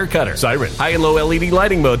and wire cutter, siren, high and low LED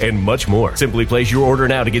lighting mode, and much more. Simply place your order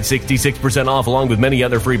now to get 66% off along with many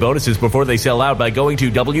other free bonuses before they sell out by going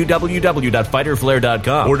to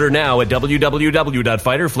www.fighterflare.com. Order now at www.fighterflare.com.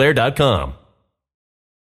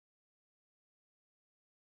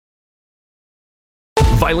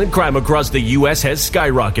 Violent crime across the U.S. has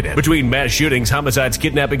skyrocketed. Between mass shootings, homicides,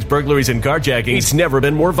 kidnappings, burglaries, and carjackings, it's never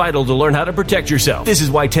been more vital to learn how to protect yourself. This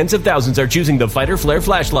is why tens of thousands are choosing the Fighter Flare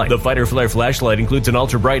flashlight. The Fighter Flare flashlight includes an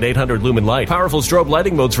ultra-bright 800 lumen light, powerful strobe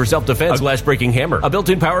lighting modes for self-defense, a glass-breaking hammer, a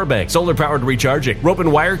built-in power bank, solar-powered recharging, rope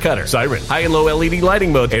and wire cutter, siren, high and low LED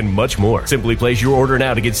lighting mode, and much more. Simply place your order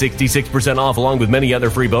now to get 66% off along with many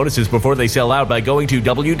other free bonuses before they sell out by going to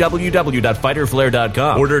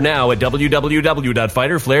www.fighterflare.com. Order now at www.fighterflare.com.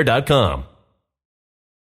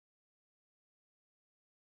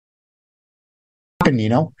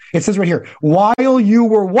 Nino, it says right here, while you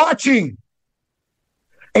were watching,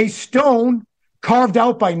 a stone carved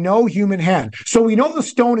out by no human hand. So we know the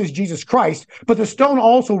stone is Jesus Christ, but the stone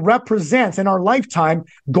also represents in our lifetime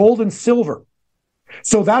gold and silver.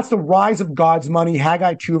 So that's the rise of God's money.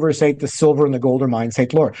 Haggai 2 verse 8, the silver and the gold are mine,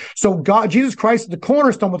 saith the Lord. So God, Jesus Christ is the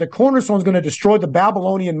cornerstone, but the cornerstone is going to destroy the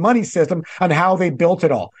Babylonian money system and how they built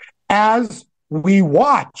it all. As we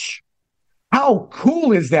watch, how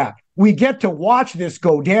cool is that? We get to watch this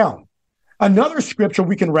go down. Another scripture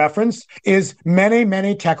we can reference is Mene,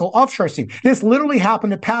 Mene, Tekel, Upharsin. This literally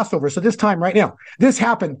happened at Passover. So this time right now, this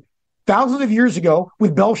happened thousands of years ago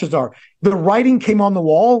with Belshazzar. The writing came on the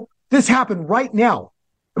wall. This happened right now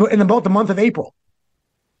in about the month of April.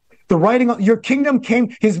 The writing, your kingdom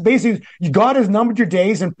came, God has numbered your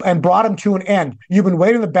days and brought them to an end. You've been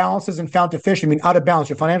weighing the balances and found deficient, out of balance.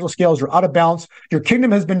 Your financial scales are out of balance. Your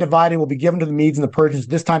kingdom has been divided, will be given to the Medes and the Persians.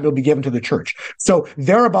 This time it'll be given to the church. So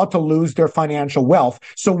they're about to lose their financial wealth.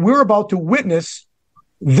 So we're about to witness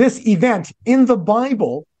this event in the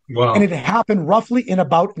Bible. Wow. And it happened roughly in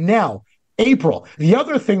about now, April. The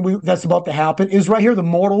other thing that's about to happen is right here, the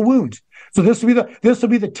mortal wound. So this will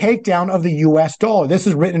be the takedown of the U.S. dollar. This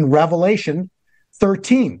is written in Revelation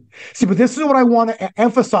 13. See, but this is what I want to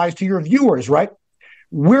emphasize to your viewers, right?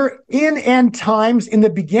 We're in end times, in the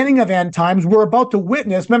beginning of end times. We're about to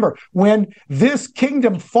witness, remember, when this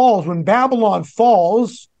kingdom falls, when Babylon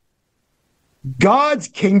falls, God's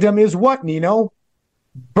kingdom is what, Nino?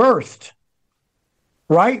 Birthed.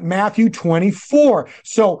 Right? Matthew 24.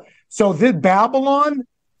 So this Babylon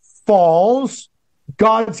falls,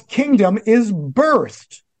 God's kingdom is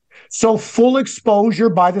birthed. So full exposure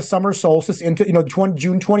by the summer solstice into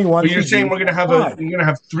June 21. But you're saying we're going to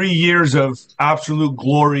have 3 years of absolute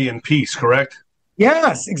glory and peace, correct?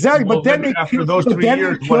 Yes, exactly. Well, but then after those 3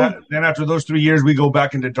 years, after those 3 years, we go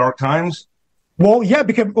back into dark times. Well, yeah,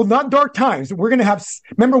 not dark times. We're going to have.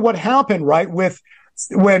 Remember what happened, right?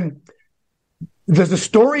 When there's the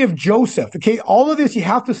story of Joseph. Okay, all of this you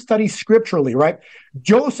have to study scripturally, right?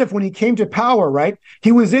 Joseph, when he came to power, right,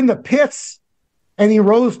 he was in the pits and he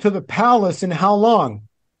rose to the palace in how long?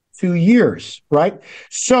 2 years, right?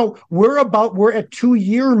 So we're at 2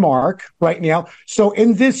 year mark right now. So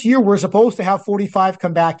in this year, we're supposed to have 45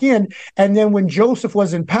 come back in. And then when Joseph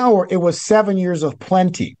was in power, it was 7 years of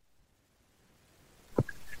plenty.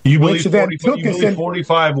 You believe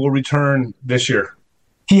 45 will return this year?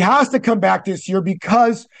 He has to come back this year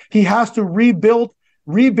because he has to rebuild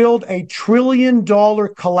a $1 trillion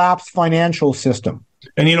collapsed financial system.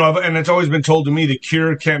 And and it's always been told to me the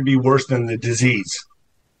cure can't be worse than the disease.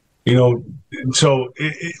 You know, so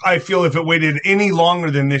I feel if it waited any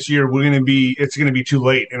longer than this year, it's going to be too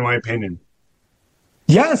late, in my opinion.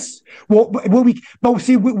 Yes. But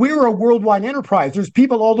see, we're a worldwide enterprise. There's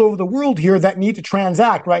people all over the world here that need to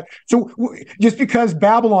transact, right? So just because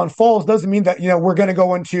Babylon falls doesn't mean that, we're going to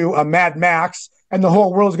go into a Mad Max and the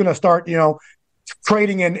whole world is going to start,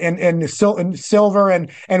 trading in silver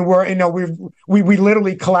and we're, we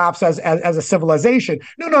literally collapse as a civilization.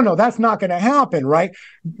 No, that's not going to happen, right?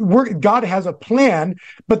 God has a plan,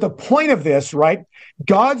 but the point of this, right?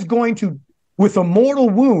 God's going to, with a mortal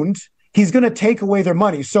wound, he's going to take away their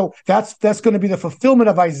money. So that's going to be the fulfillment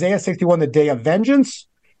of Isaiah 61, the day of vengeance.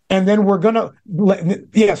 And then we're going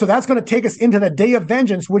to, so that's going to take us into the day of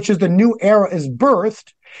vengeance, which is the new era is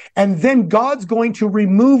birthed. And then God's going to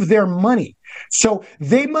remove their money. So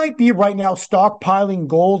they might be right now stockpiling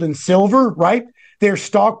gold and silver, right? They're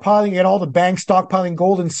stockpiling at all the banks, stockpiling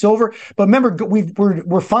gold and silver. But remember,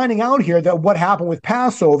 we're finding out here that what happened with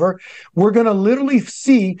Passover, we're going to literally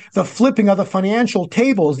see the flipping of the financial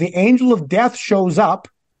tables. The angel of death shows up.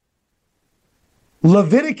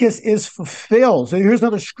 Leviticus is fulfilled. So here's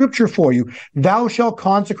another scripture for you. Thou shalt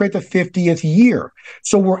consecrate the 50th year.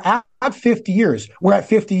 So we're at 50 years. We're at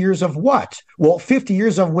 50 years of what? Well, 50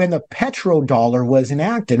 years of when the petrodollar was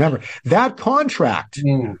enacted. Remember, that contract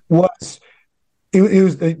was... It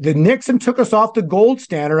was the Nixon took us off the gold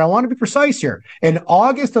standard. I want to be precise here. In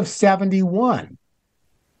August of 71.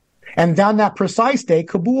 And on that precise day,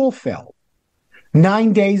 Kabul fell.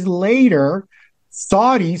 9 days later,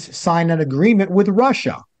 Saudis signed an agreement with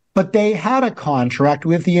Russia. But they had a contract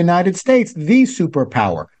with the United States, the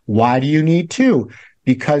superpower. Why do you need two?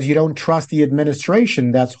 Because you don't trust the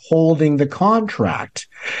administration that's holding the contract.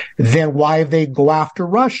 Then why they go after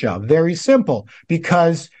Russia? Very simple.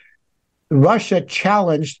 Because Russia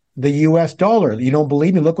challenged the U.S. dollar. You don't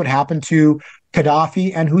believe me? Look what happened to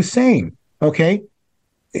Gaddafi and Hussein. Okay,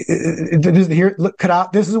 this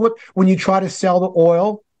is what when you try to sell the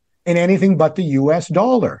oil in anything but the U.S.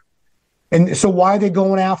 dollar. And so why are they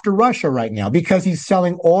going after Russia right now? Because he's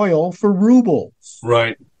selling oil for rubles.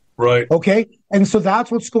 Right. Okay, and so that's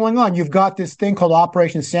what's going on. You've got this thing called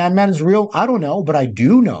Operation Sandman is real. I don't know, but I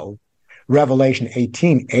do know Revelation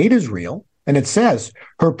 18:8 is real. And it says,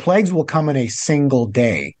 her plagues will come in a single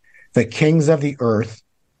day. The kings of the earth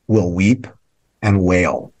will weep and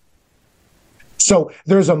wail. So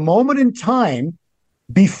there's a moment in time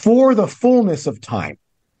before the fullness of time,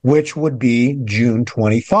 which would be June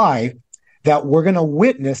 25, that we're going to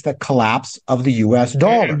witness the collapse of the U.S.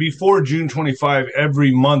 dollar. And before June 25,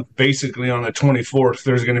 every month, basically on the 24th,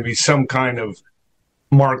 there's going to be some kind of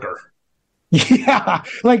marker. Yeah,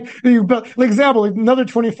 like example, another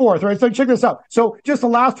 24th, right? So check this out. So just the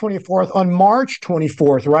last 24th, on March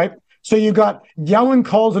 24th, right? So you got Yellen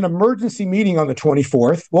calls an emergency meeting on the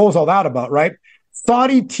 24th. What was all that about, right?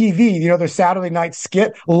 Saudi TV, their Saturday night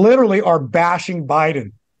skit, literally are bashing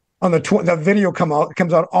Biden. On the video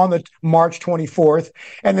comes out on the March 24th,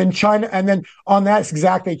 and then China, and then on that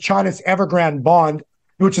exact day, China's Evergrande bond,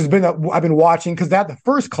 which has been I've been watching because the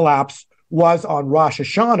first collapse was on Rosh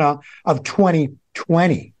Hashanah of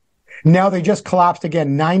 2020. Now they just collapsed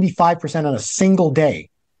again, 95% on a single day.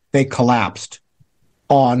 They collapsed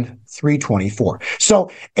on 3/24.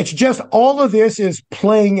 So it's just all of this is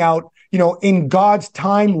playing out, in God's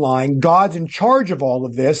timeline. God's in charge of all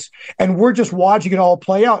of this, and we're just watching it all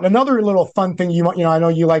play out. Another little fun thing I know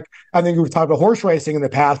you like, I think we've talked about horse racing in the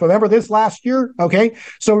past, but remember this last year? Okay.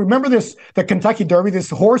 So remember the Kentucky Derby, this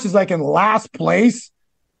horse is like in last place.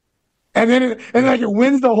 And then it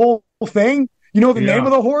wins the whole thing. You know the name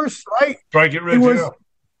of the horse, right? Strike It Rich.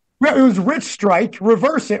 It was Rich Strike.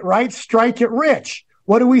 Reverse it, right? Strike It Rich.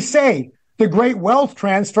 What do we say? The great wealth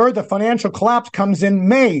transfer, the financial collapse comes in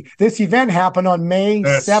May. This event happened on May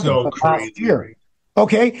 7th of last year.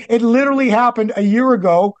 Okay? It literally happened a year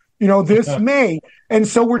ago, this May. And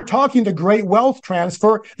so we're talking the great wealth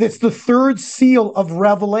transfer. That's the third seal of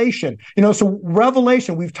Revelation. So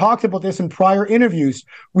Revelation, we've talked about this in prior interviews.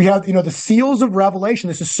 We have, the seals of Revelation.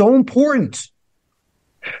 This is so important.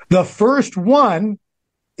 The first one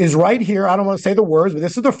is right here. I don't want to say the words, but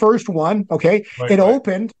this is the first one. Okay. It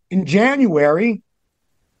opened in January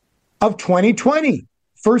of 2020.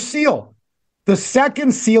 First seal. The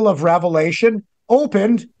second seal of Revelation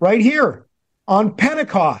opened right here on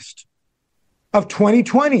Pentecost of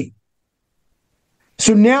 2020.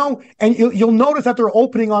 So now, and you'll notice that they're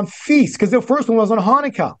opening on feasts, because the first one was on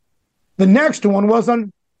Hanukkah. The next one was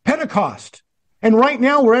on Pentecost. And right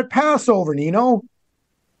now we're at Passover, Nino.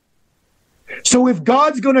 So if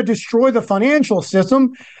God's going to destroy the financial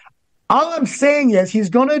system, all I'm saying is he's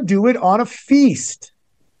going to do it on a feast.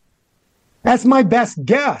 That's my best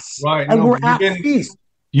guess. Right. And we're at feast.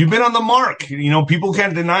 You've been on the mark. People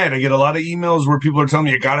can't deny it. I get a lot of emails where people are telling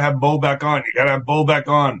me, you got to have Bo back on. You got to have Bo back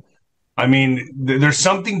on. I mean, there's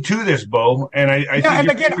something to this, Bo. And I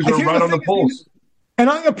think your fingers are right on the pulse. And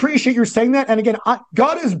I appreciate you saying that. And again,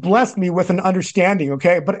 God has blessed me with an understanding,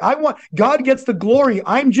 okay? But God gets the glory.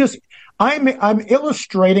 I'm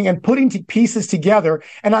illustrating and putting pieces together,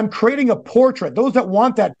 and I'm creating a portrait. Those that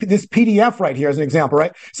want this PDF right here as an example,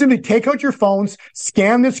 right? Simply take out your phones,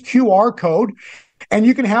 scan this QR code, and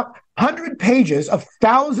you can have 100 pages of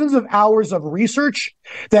thousands of hours of research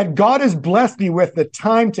that God has blessed me with the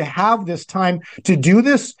time to have this time to do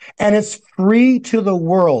this, and it's free to the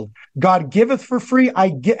world. God giveth for free.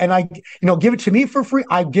 Give it to me for free.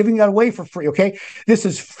 I'm giving that away for free. Okay. This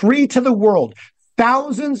is free to the world.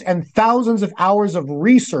 Thousands and thousands of hours of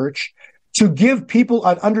research to give people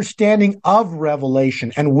an understanding of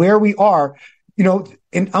Revelation and where we are,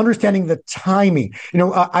 in understanding the timing.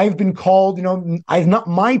 I've been called, I've not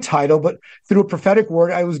my title, but through a prophetic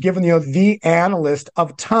word, I was given, the analyst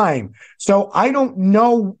of time. So I don't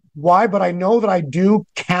know why, but I know that I do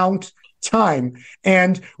count time.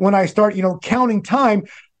 And when I start, counting time,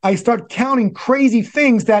 I start counting crazy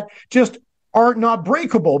things that just are not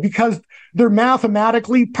breakable because they're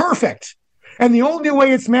mathematically perfect. And the only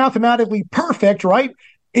way it's mathematically perfect, right,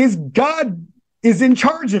 is God is in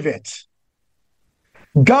charge of it.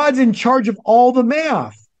 God's in charge of all the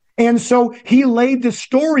math. And so he laid the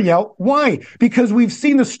story out. Why? Because we've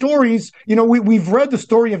seen the stories, we've read the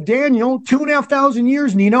story of Daniel, 2,500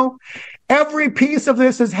 years, Nino. Every piece of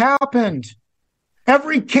this has happened.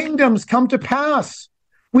 Every kingdom's come to pass.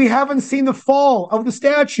 We haven't seen the fall of the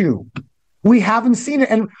statue. We haven't seen it,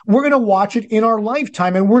 and we're going to watch it in our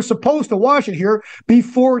lifetime, and we're supposed to watch it here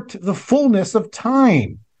before the fullness of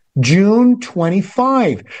time, June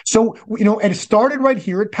 25. So, it started right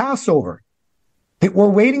here at Passover. We're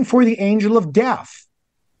waiting for the angel of death.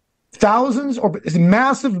 Thousands or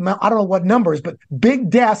massive, I don't know what numbers, but big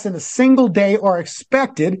deaths in a single day are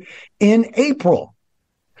expected in April,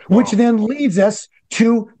 which then leads us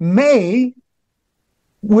to May,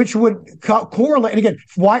 which would correlate. And again,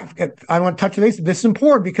 why I want to touch on this. This is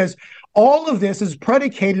important because all of this is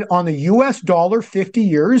predicated on the US dollar 50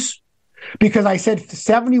 years, because I said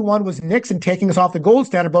 71 was Nixon taking us off the gold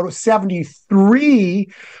standard, but it was 73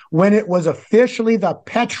 when it was officially the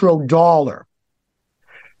petrodollar.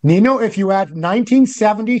 Nino, if you add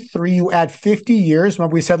 1973, you add 50 years.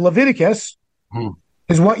 Remember we said Leviticus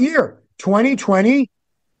is what year? 2023.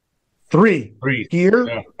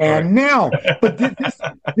 Here and now. But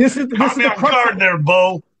this is the crux there,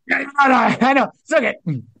 Bo. I know. It's okay.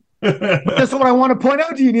 This is what I want to point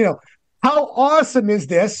out to you, Nino. How awesome is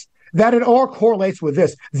this that it all correlates with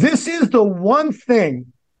this? This is the one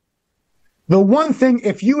thing,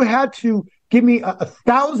 if you had to give me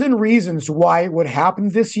 1,000 reasons why it would happen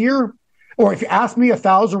this year, or if you ask me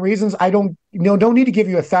 1,000 reasons, I don't need to give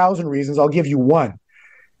you 1,000 reasons. I'll give you one.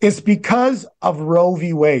 It's because of Roe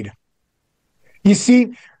v. Wade. You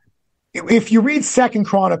see, if you read 2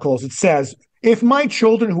 Chronicles, it says, if my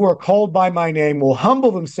children who are called by my name will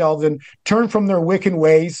humble themselves and turn from their wicked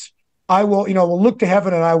ways, I will, will look to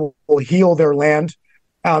heaven and I will heal their land.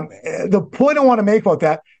 The point I want to make about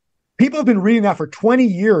that, people have been reading that for 20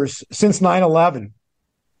 years since 9/11.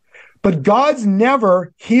 But God's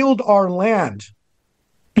never healed our land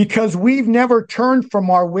because we've never turned from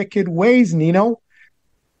our wicked ways, Nino.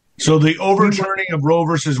 So the overturning of Roe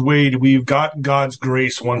versus Wade, we've got God's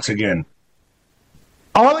grace once again.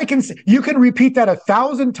 All I can say, you can repeat that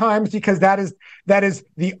 1,000 times because that is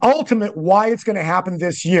the ultimate why it's going to happen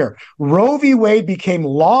this year. Roe v. Wade became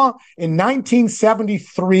law in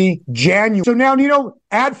 1973, January. So now,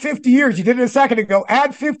 add 50 years. You did it a second ago.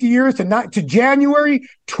 Add 50 years to January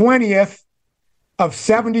 20th of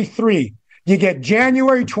 73. You get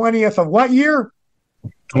January 20th of what year?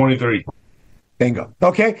 23. Bingo.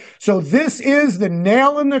 Okay. So this is the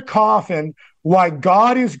nail in the coffin why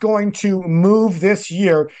God is going to move this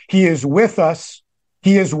year. He is with us.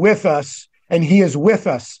 He is with us. And he is with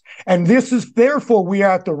us. And this is, therefore, we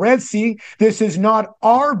are at the Red Sea. This is not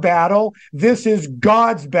our battle. This is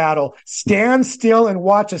God's battle. Stand still and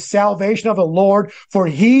watch the salvation of the Lord, for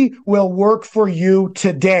he will work for you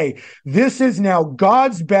today. This is now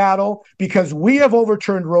God's battle because we have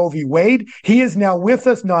overturned Roe v. Wade. He is now with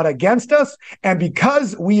us, not against us. And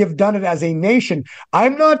because we have done it as a nation,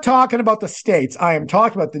 I'm not talking about the states. I am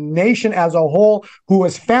talking about the nation as a whole who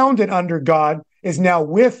was founded under God, is now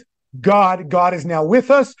with God. God is now with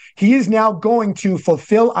us. He is now going to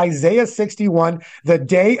fulfill Isaiah 61, the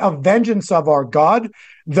day of vengeance of our God,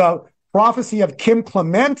 the prophecy of Kim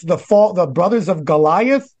Clement, the brothers of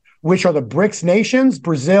Goliath, which are the BRICS nations,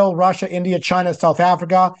 Brazil, Russia, India, China, South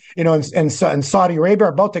Africa, and Saudi Arabia,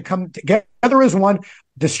 are about to come together as one,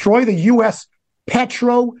 destroy the U.S.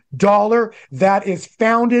 petrodollar that is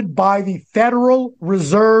founded by the Federal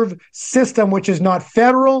Reserve System, which is not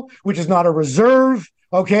federal, which is not a reserve.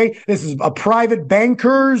 Okay, this is a private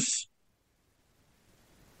bankers.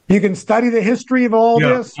 You can study the history of all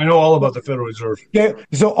this. I know all about the Federal Reserve. Yeah,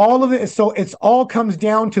 so all of it, so it's all comes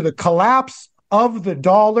down to the collapse of the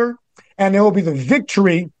dollar, and there will be the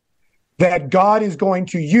victory that God is going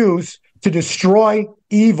to use to destroy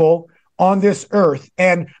evil on this earth.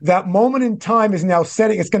 And that moment in time is now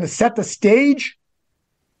setting, it's going to set the stage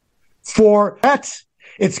for that.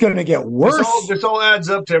 It's going to get worse. This all adds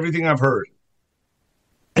up to everything I've heard.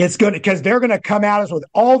 It's good because they're going to come at us with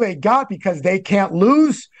all they got because they can't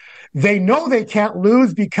lose. They know they can't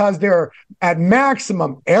lose because they're at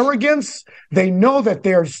maximum arrogance. They know that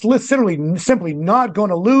they're literally simply not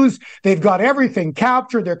going to lose. They've got everything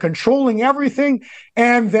captured. They're controlling everything.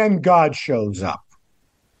 And then God shows up.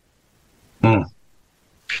 The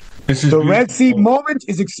Red Sea moment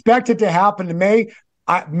is expected to happen in May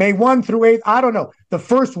 1 through 8. I don't know. The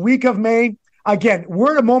first week of May. Again,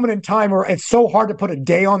 we're at a moment in time where it's so hard to put a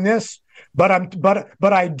day on this, but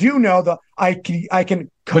I do know that I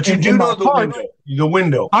can. But you do know the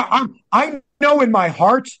window. I know in my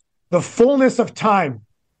heart the fullness of time,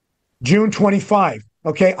 June 25.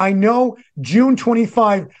 Okay, I know June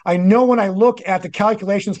 25. I know when I look at the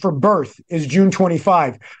calculations for birth is June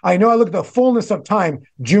 25. I know I look at the fullness of time,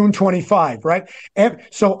 June 25. Right, and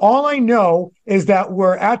so all I know is that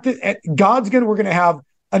we're we're going to have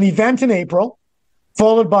an event in April,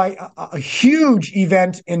 followed by a huge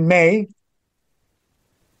event in May,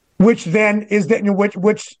 which then is that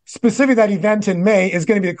which specifically that event in May is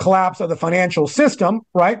going to be the collapse of the financial system,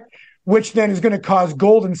 right? Which then is going to cause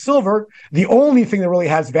gold and silver, the only thing that really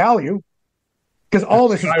has value, because all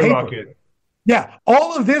this is paper. Yeah,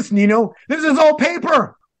 all of this, Nino, this is all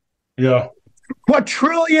paper. Yeah,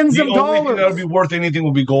 quadrillions of dollars. The only thing that would be worth anything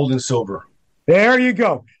will be gold and silver. There you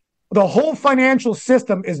go. The whole financial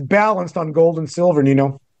system is balanced on gold and silver,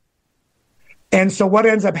 Nino. And so what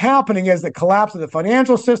ends up happening is the collapse of the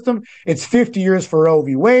financial system. It's 50 years for Roe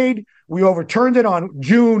v. Wade. We overturned it on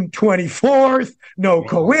June 24th. No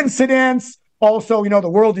coincidence. Also, the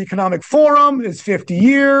World Economic Forum is 50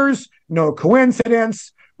 years. No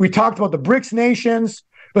coincidence. We talked about the BRICS nations.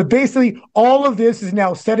 But basically, all of this is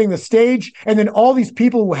now setting the stage. And then all these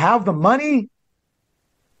people who have the money,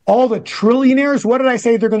 all the trillionaires, what did I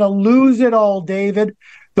say? They're going to lose it all, David.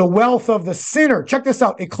 The wealth of the sinner. Check this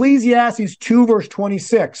out. Ecclesiastes 2, verse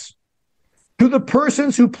 26. To the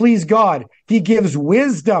persons who please God, he gives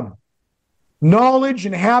wisdom, knowledge,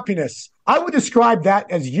 and happiness. I would describe that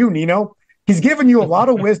as you, Nino. He's given you a lot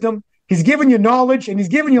of wisdom. He's given you knowledge, and he's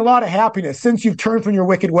given you a lot of happiness since you've turned from your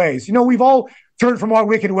wicked ways. We've all turned from our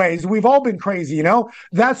wicked ways. We've all been crazy,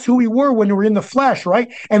 That's who we were when we were in the flesh,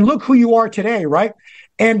 right? And look who you are today, right?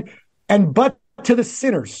 But to the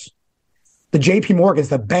sinners, the JP Morgans,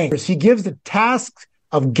 the bankers, he gives the task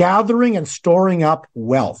of gathering and storing up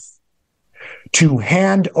wealth to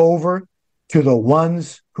hand over to the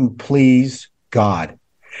ones who please God.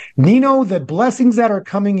 Nino, the blessings that are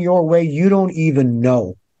coming your way, you don't even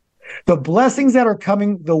know. The blessings that are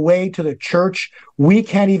coming the way to the church, we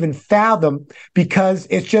can't even fathom because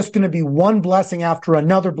it's just going to be one blessing after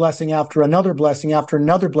another blessing after another blessing after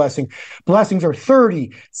another blessing. Blessings are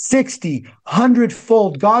 30, 60,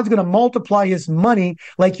 100-fold. God's going to multiply his money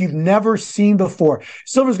like you've never seen before.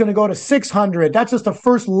 Silver's going to go to 600. That's just the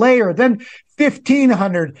first layer. Then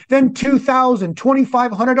 1,500, then 2,000,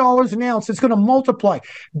 $2,500 an ounce. It's going to multiply.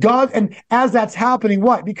 And as that's happening,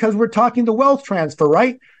 what? Because we're talking the wealth transfer,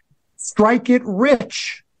 right? Strike it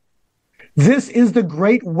rich. This is the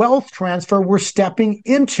great wealth transfer we're stepping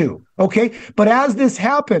into, okay? But as this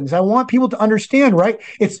happens, I want people to understand, right?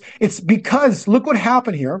 It's because, look what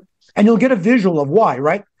happened here, and you'll get a visual of why,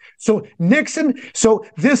 right? So this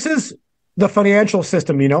is the financial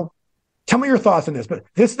system, Tell me your thoughts on this, but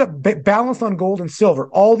this is the balance on gold and silver,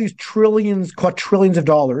 all these trillions, quadrillions of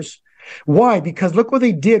dollars. Why? Because look what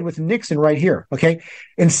they did with Nixon right here, okay?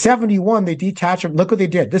 In 71, they detached him. Look what they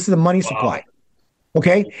did. This is the money supply,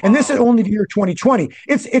 okay? And this is only the year 2020.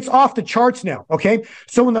 It's off the charts now, okay?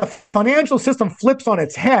 So when the financial system flips on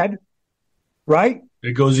its head, right?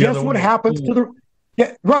 It goes the other way. Guess what happens to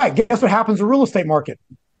Guess what happens to the real estate market?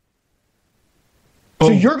 So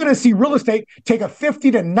you're going to see real estate take a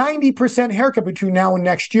 50 to 90% haircut between now and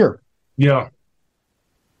next year. Yeah.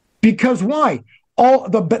 Because why? All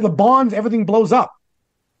the bonds, everything blows up.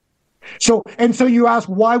 So you ask,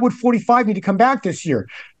 why would 45 need to come back this year?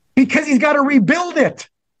 Because he's got to rebuild it.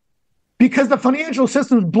 because the financial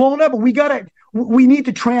system's blown up, and we need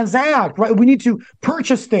to transact, right? We need to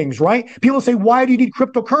purchase things, right? People say, why do you need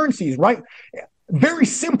cryptocurrencies, right? Very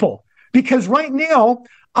simple, because right now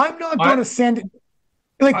I'm not going to send,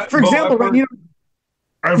 like, for example, right, you know,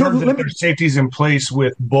 I've heard that there's safeties in place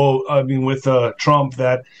with Trump,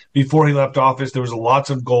 that before he left office, there was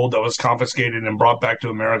lots of gold that was confiscated and brought back to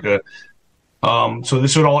America. So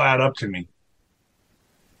this would all add up to me.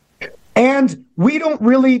 And we don't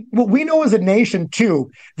really, well, we know as a nation,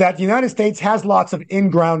 too, that the United States has lots of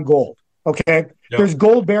in-ground gold, okay? Yep. There's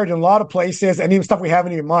gold buried in a lot of places, and even stuff we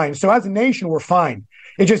haven't even mined. So as a nation, we're fine.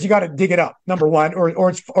 It's just you got to dig it up, number one,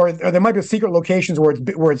 or there might be secret locations where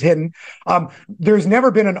it's hidden. There's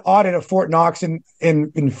never been an audit of Fort Knox in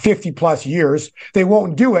 50 plus years. They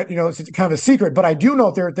won't do it, you know. It's kind of a secret. But I do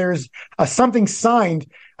know there's something signed,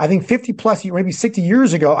 I think 50 plus, maybe 60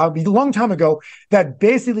 years ago, a long time ago, that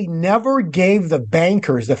basically never gave the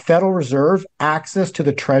bankers, the Federal Reserve, access to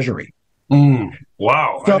the Treasury.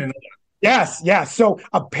 Wow! So, I didn't know that. Yes. So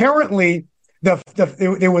apparently,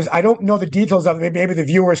 there was, I don't know the details of it. Maybe the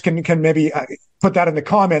viewers can maybe put that in the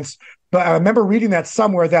comments. But I remember reading that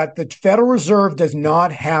somewhere, that the Federal Reserve does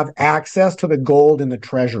not have access to the gold in the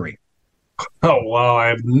Treasury. Oh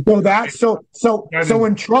wow! So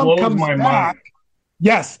when Trump comes back, mind.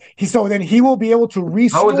 Yes, then he will be able to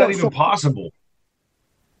restore. How is that even possible?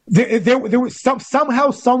 There was somehow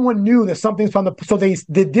someone knew that something's on the, so they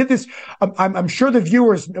did this. I'm sure the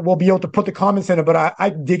viewers will be able to put the comments in it, but I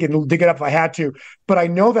dig it up if I had to. But I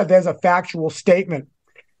know that there's a factual statement,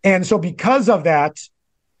 and so because of that,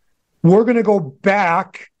 we're going to go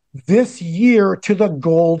back this year to the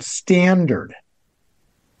gold standard.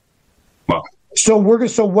 Wow. So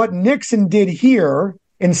what Nixon did here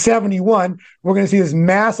in 71, we're going to see this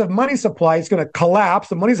massive money supply. It's going to collapse.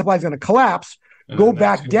 The money supply is going to collapse. Go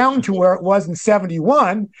back down to where it was in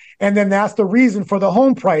 71, and then that's the reason for the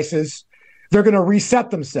home prices. They're going to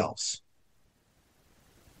reset themselves.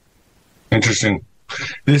 Interesting.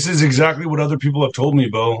 This is exactly what other people have told me,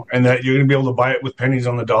 Bo, and that you're going to be able to buy it with pennies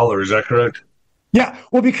on the dollar. Is that correct? Yeah,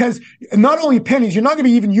 well, because not only pennies, you're not going to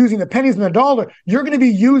be even using the pennies and the dollar. You're going to be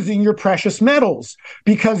using your precious metals,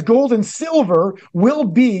 because gold and silver will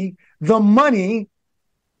be the money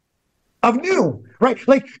of new, right?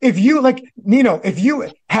 Like if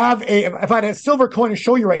I had a silver coin to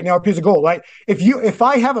show you right now, a piece of gold, right? If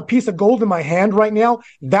I have a piece of gold in my hand right now,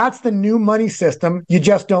 that's the new money system. You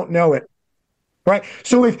just don't know it, right?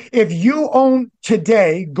 So if you own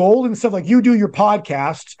today gold and silver, like you do your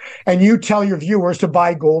podcasts and you tell your viewers to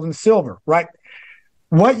buy gold and silver, right?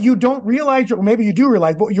 What you don't realize, or maybe you do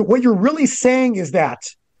realize, but what you're really saying is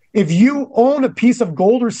that if you own a piece of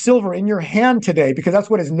gold or silver in your hand today, because that's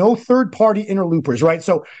what is, no third-party interloopers, right?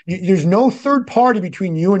 So there's no third party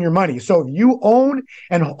between you and your money. So if you own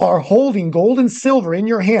and are holding gold and silver in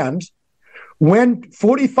your hand, when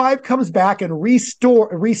 45 comes back and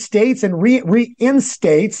restates and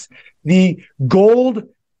reinstates the gold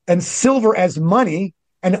and silver as money,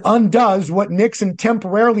 and undoes what Nixon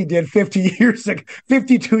temporarily did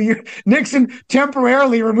 52 years. Nixon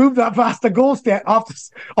temporarily removed that off the gold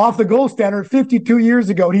standard 52 years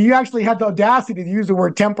ago. He actually had the audacity to use the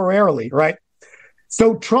word temporarily, right?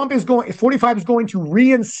 So 45 is going to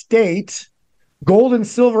reinstate gold and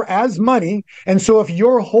silver as money. And so if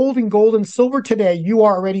you're holding gold and silver today, you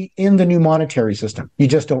are already in the new monetary system. You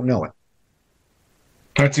just don't know it.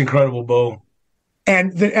 That's incredible, Bo.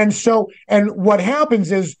 And what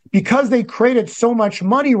happens is, because they created so much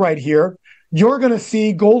money right here, you're going to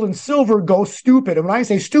see gold and silver go stupid. And when I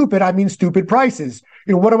say stupid, I mean stupid prices.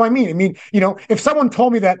 What do I mean? I mean, if someone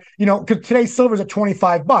told me that, because today silver's at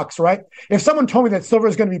 $25, right? If someone told me that silver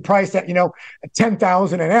is going to be priced at,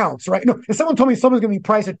 $10,000 an ounce, right? No, if someone told me silver is going to be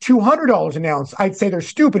priced at $200 an ounce, I'd say they're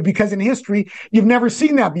stupid, because in history, you've never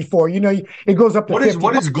seen that before. It goes up to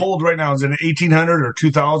what is gold right now? Is it 1,800 or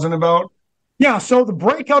 2,000 about? Yeah, so the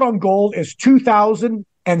breakout on gold is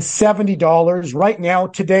 $2,070 right now,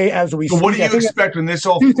 today, as we speak. So what do you expect when this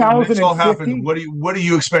all happens? What do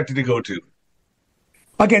you expect it to go to?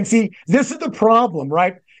 Again, see, this is the problem,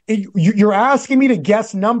 right? You're asking me to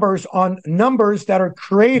guess numbers on numbers that are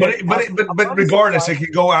created. But regardless, it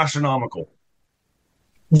could go astronomical.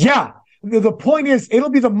 Yeah. The point is,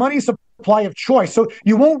 it'll be the money supply of choice. So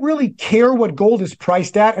you won't really care what gold is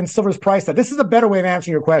priced at and silver is priced at. This is a better way of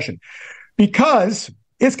answering your question. Because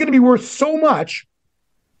it's going to be worth so much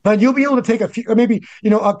that you'll be able to take a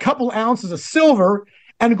couple ounces of silver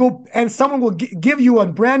and someone will give you a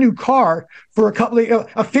brand new car for a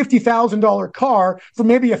 $50,000 car for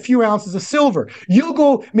maybe a few ounces of silver. You'll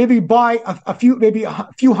go maybe buy a few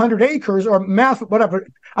hundred acres or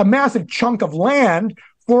a massive chunk of land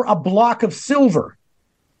for a block of silver.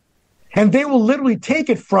 And they will literally take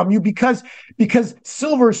it from you because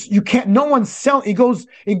silver, you can't, no one sell, it goes,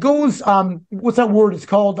 what's that word? It's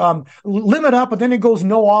called, limit up, but then it goes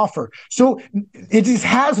no offer. So it just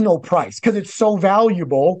has no price because it's so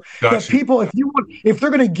valuable that people, if they're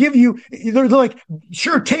going to give you, they're like,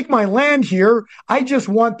 sure, take my land here. I just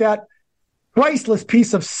want that priceless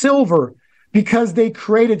piece of silver because they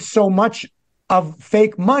created so much of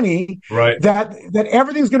fake money, that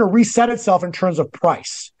everything's going to reset itself in terms of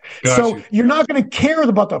price. So you're not going to care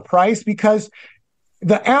about the price because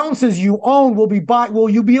the ounces you own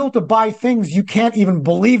you'll be able to buy things you can't even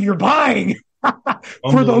believe you're buying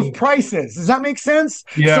for those prices. Does that make sense?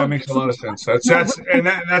 Yeah, it makes a lot of sense.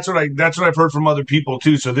 That's what I've heard from other people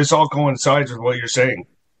too. So this all coincides with what you're saying.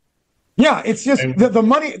 Yeah, it's just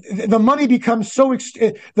the money becomes so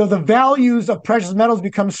the values of precious metals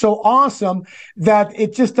become so awesome that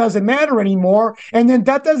it just doesn't matter anymore. And then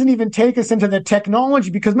that doesn't even take us into the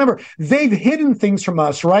technology because remember, they've hidden things from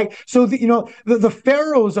us, right? So the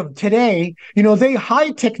pharaohs of today, they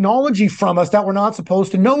hide technology from us that we're not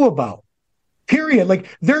supposed to know about. Period.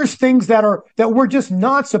 Like there's things that we're just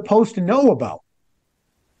not supposed to know about.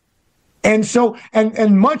 And so,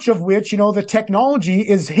 and much of which, the technology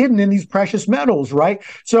is hidden in these precious metals, right?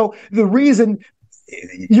 So the reason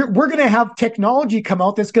we're going to have technology come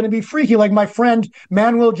out that's going to be freaky. Like my friend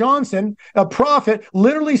Manuel Johnson, a prophet,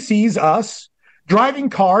 literally sees us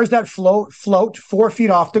driving cars that float 4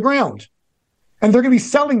 feet off the ground. And they're going to be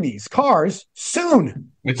selling these cars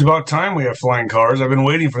soon. It's about time we have flying cars. I've been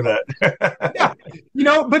waiting for that.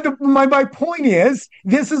 Yeah, but my point is,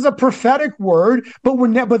 this is a prophetic word,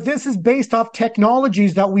 but this is based off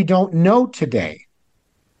technologies that we don't know today,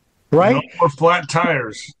 right? No more flat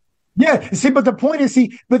tires. Yeah, but the point is,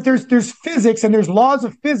 but there's physics and there's laws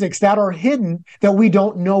of physics that are hidden that we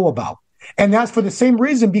don't know about. And that's for the same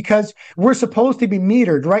reason, because we're supposed to be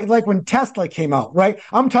metered, right? Like when Tesla came out, right?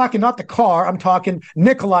 I'm talking not the car, I'm talking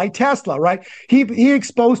Nikola Tesla, right? He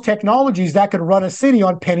exposed technologies that could run a city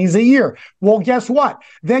on pennies a year. Well, guess what?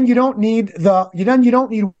 Then you don't need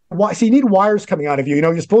you need wires coming out of you.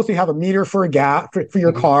 You're supposed to have a meter for for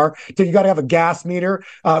your car. So you got to have a gas meter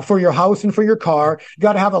for your house and for your car. You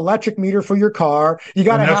got to have an electric meter for your car. You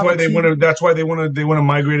got to have. That's why they want to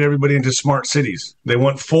migrate everybody into smart cities. They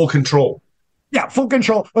want full control. Yeah, full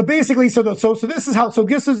control. But basically, so this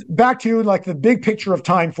is back to like the big picture of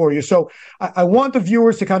time for you. So I want the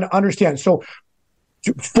viewers to kind of understand. So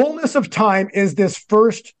fullness of time is this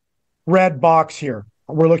first red box here.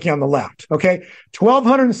 We're looking on the left. Okay,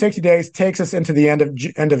 1,260 days takes us into the end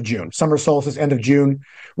of June, summer solstice, end of June,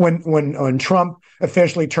 when Trump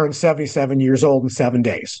officially turned 77 years old in 7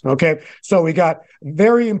 days. Okay, so we got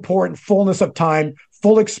very important fullness of time,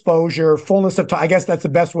 full exposure, fullness of time. I guess that's the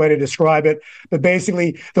best way to describe it. But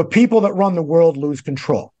basically, the people that run the world lose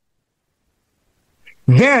control.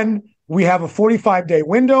 Then we have a 45-day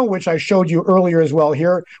window, which I showed you earlier as well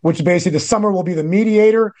here, which basically the summer will be the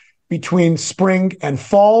mediator between spring and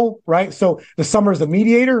fall, right? So the summer is the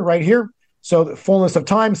mediator right here. So the fullness of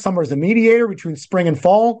time, summer is the mediator between spring and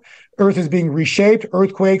fall. Earth is being reshaped,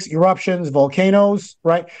 earthquakes, eruptions, volcanoes,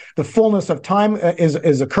 right? The fullness of time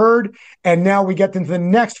is occurred. And now we get into the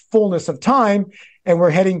next fullness of time, and we're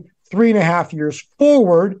heading 3.5 years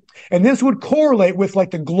forward. And this would correlate with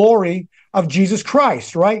like the glory of Jesus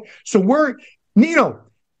Christ, right? So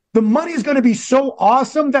the money is going to be so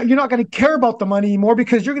awesome that you're not going to care about the money anymore,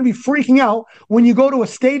 because you're going to be freaking out when you go to a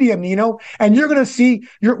stadium, and you're going to see,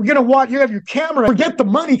 you're going to watch, you have your camera, forget the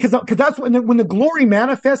money, because that's when the glory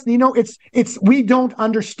manifests, we don't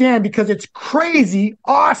understand, because it's crazy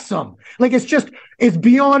awesome. Like it's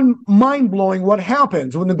beyond mind-blowing what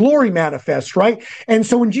happens when the glory manifests, right? And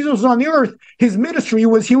so when Jesus was on the earth, his ministry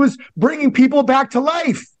was, he was bringing people back to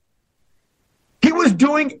life. He was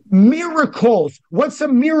doing miracles. What's a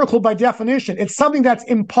miracle by definition? It's something that's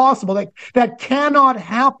impossible, that cannot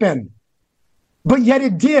happen. But yet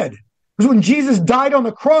it did. Because when Jesus died on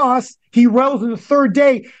the cross, he rose on the third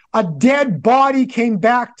day. A dead body came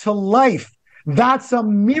back to life. That's a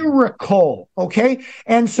miracle, okay?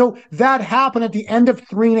 And so that happened at the end of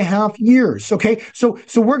 3.5 years, okay? So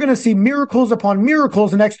we're going to see miracles upon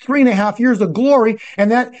miracles the next 3.5 years of glory,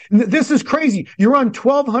 and this is crazy. You're on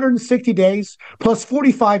 1,260 days plus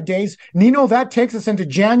 45 days. And that takes us into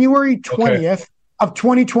January 20th of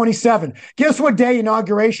 2027. Guess what day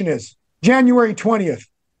inauguration is? January 20th.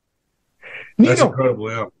 That's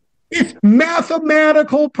incredible, yeah. It's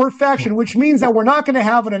mathematical perfection, which means that we're not going to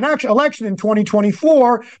have an election in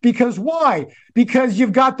 2024. Because why? Because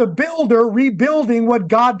you've got the builder rebuilding what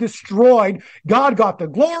God destroyed. God got the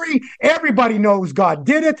glory. Everybody knows God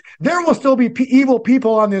did it. There will still be evil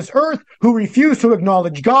people on this earth who refuse to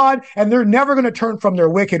acknowledge God, and they're never going to turn from their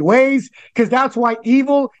wicked ways, because that's why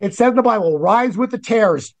evil, it says in the Bible, will rise with the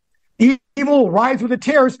tares. Evil will rise with the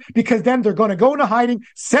tares, because then they're going to go into hiding.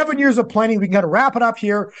 7 years of plenty. We got to wrap it up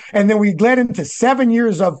here. And then we led into 7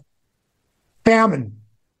 years of famine.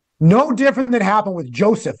 No different than happened with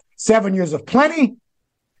Joseph. 7 years of plenty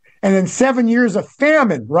and then 7 years of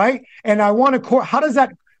famine, right? And I want to, how does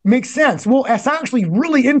that make sense? Well, it's actually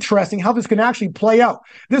really interesting how this can actually play out.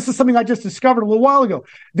 This is something I just discovered a little while ago.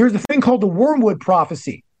 There's a thing called the wormwood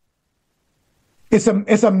prophecy. It's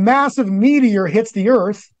a massive meteor hits the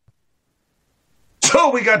earth.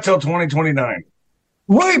 So we got till 2029.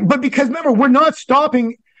 Right, but because remember, we're not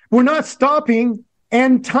stopping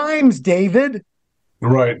end times, David.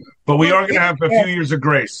 Right, but we are going to have a few years of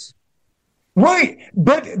grace. Right,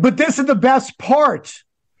 but this is the best part.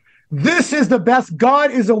 This is the best.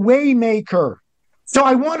 God is a way maker. So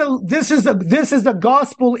I want to. This is the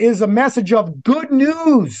gospel is a message of good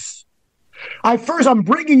news. I'm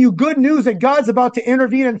bringing you good news that God's about to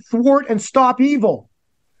intervene and thwart and stop evil.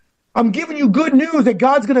 I'm giving you good news that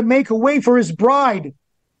God's going to make a way for his bride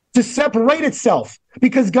to separate itself,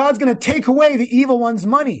 because God's going to take away the evil one's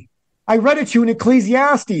money. I read it to you in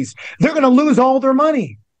Ecclesiastes. They're going to lose all their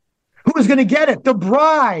money. Who's going to get it? The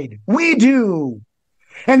bride. We do.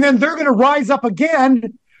 And then they're going to rise up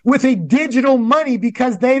again with a digital money,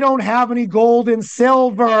 because they don't have any gold and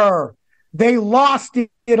silver. They lost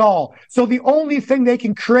it all. So the only thing they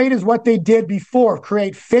can create is what they did before,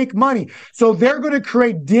 create fake money. So they're going to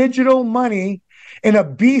create digital money in a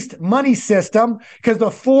beast money system, because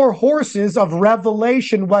the four horses of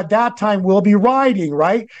Revelation at that time will be riding,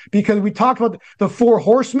 right? Because we talked about the four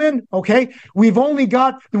horsemen, okay?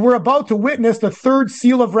 We're about to witness the third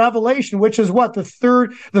seal of Revelation, which is what? The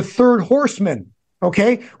third horseman,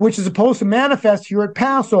 okay? Which is supposed to manifest here at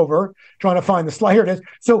Passover. Trying to find the slide. Here it is.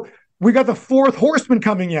 So we got the fourth horseman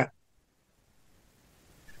coming in.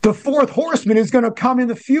 The fourth horseman is going to come in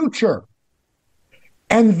the future.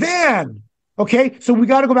 And then, okay, so we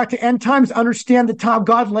got to go back to end times to understand how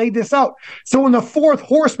God laid this out. So when the fourth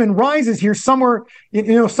horseman rises here, somewhere maybe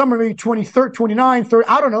 23rd, 29, 30,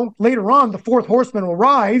 I don't know, later on, the fourth horseman will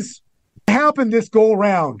rise. What happened this go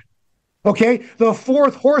around? Okay, the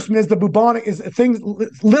fourth horseman is the bubonic, is things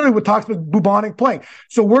literally what talks about bubonic plague.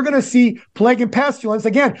 So we're going to see plague and pestilence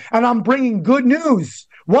again, and I'm bringing good news.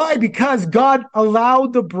 Why? Because God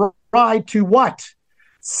allowed the bride to what?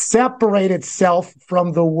 Separate itself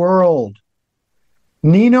from the world.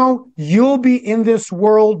 Nino, you'll be in this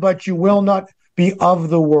world, but you will not be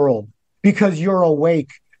of the world, because you're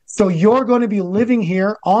awake. So you're going to be living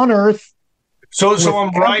here on earth. So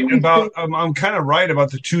I'm kind of right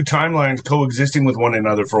about the two timelines coexisting with one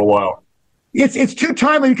another for a while. It's too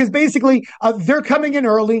timely, because basically they're coming in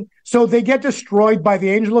early, so they get destroyed by the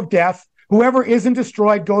angel of death. Whoever isn't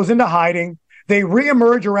destroyed goes into hiding. They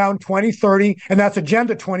reemerge around 2030, and that's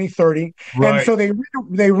Agenda 2030. Right. And so they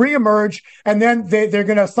reemerge, and then they're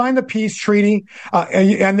going to sign the peace treaty,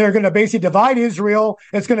 and they're going to basically divide Israel.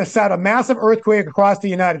 It's going to set a massive earthquake across the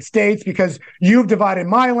United States, because you've divided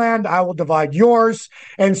my land, I will divide yours.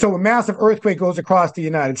 And so a massive earthquake goes across the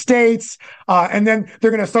United States, and then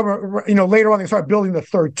they're going to start, later on they start building the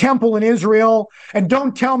third temple in Israel. And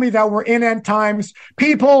don't tell me that we're in end times,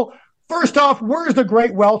 people. First off, where's the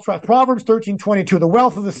great wealth trust? Proverbs 13:22, the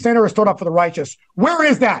wealth of the sinner is stored up for the righteous. Where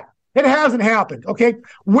is that? It hasn't happened, okay?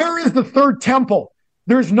 Where is the third temple?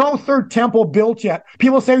 There's no third temple built yet.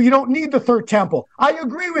 People say you don't need the third temple. I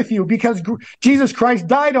agree with you, because Jesus Christ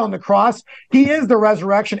died on the cross. He is the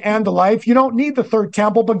resurrection and the life. You don't need the third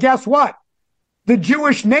temple, but guess what? The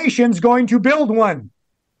Jewish nation's going to build one,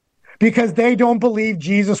 because they don't believe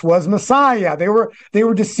Jesus was Messiah. They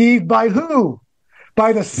were deceived by who?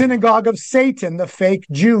 By the synagogue of Satan, the fake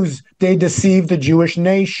Jews. They deceived the Jewish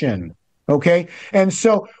nation, okay? And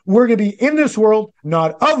so we're going to be in this world,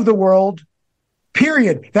 not of the world,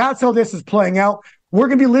 period. That's how this is playing out. We're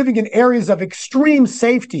going to be living in areas of extreme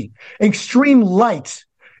safety, extreme light.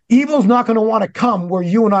 Evil's not going to want to come where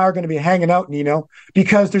you and I are going to be hanging out, Nino,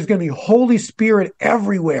 because there's going to be Holy Spirit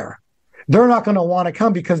everywhere. They're not going to want to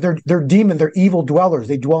come, because they're demon, they're evil dwellers.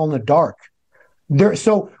 They dwell in the dark.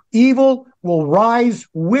 So evil will rise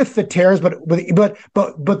with the tares, but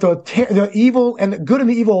the evil and the good and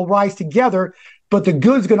the evil will rise together. But the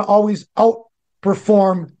good's going to always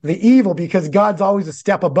outperform the evil because God's always a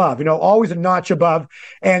step above, always a notch above.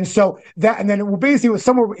 And so and then it will basically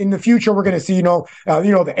somewhere in the future, we're going to see,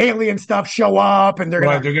 the alien stuff show up, and they're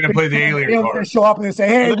going to play the alien card. Show up and they say,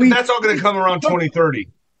 hey, that's all going to come around 2030.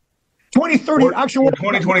 2030, actually. Or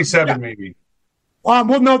 2027, maybe.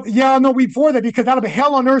 Before that, because that'll be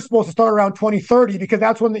Hell on Earth supposed to start around 2030, because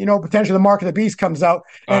that's when potentially the Mark of the Beast comes out,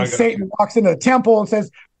 and Satan walks into the temple and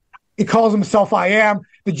says, he calls himself I am.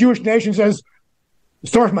 The Jewish nation says,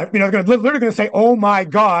 they're literally going to say, oh my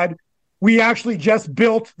God, we actually just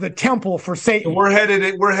built the temple for Satan. We're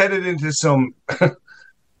headed into some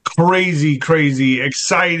crazy,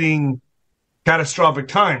 exciting, catastrophic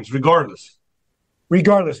times. Regardless,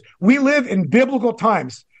 we live in biblical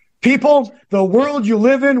times. People, the world you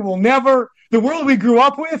live in the world we grew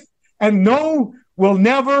up with and know will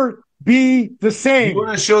never be the same. You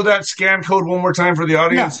want to show that scan code one more time for the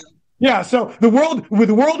audience? Yeah. So the world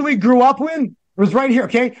we grew up in was right here.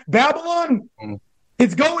 Okay. Babylon,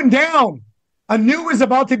 it's going down. A new is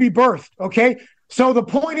about to be birthed. Okay. So the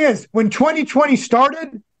point is, when 2020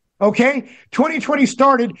 started,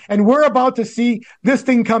 and we're about to see this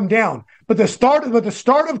thing come down. But the start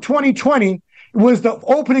of 2020 was the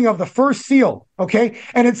opening of the first seal, okay?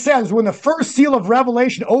 And it says, when the first seal of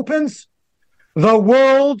Revelation opens, the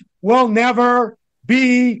world will never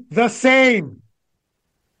be the same.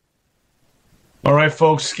 All right,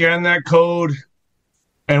 folks, scan that code.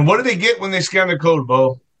 And what do they get when they scan the code,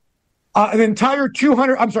 Bo? An entire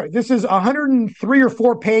this is 103 or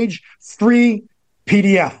 4 page free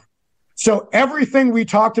PDF. So everything we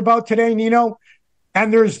talked about today, Nino,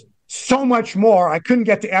 and there's so much more. I couldn't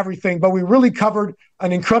get to everything, but we really covered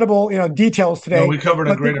an incredible, details today. No, we covered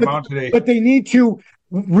a great amount today. But they need to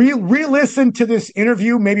re-listen to this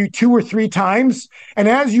interview maybe 2 or 3 times. And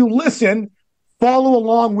as you listen, follow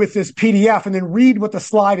along with this PDF and then read what the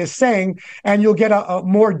slide is saying, and you'll get a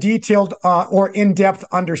more detailed or in-depth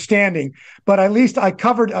understanding. But at least I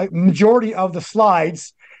covered a majority of the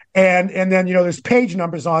slides. And then, there's page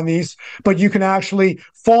numbers on these, but you can actually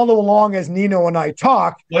follow along as Nino and I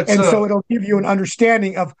talk. So it'll give you an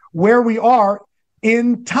understanding of where we are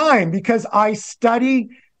in time, because I study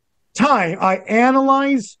time. I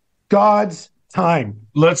analyze God's time.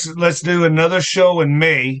 Let's do another show in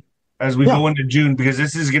May as we go into June, because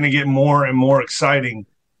this is going to get more and more exciting.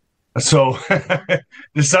 So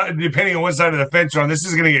depending on what side of the fence you're on, this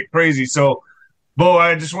is going to get crazy. So, Bo,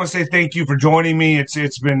 I just want to say thank you for joining me.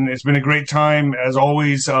 It's been a great time as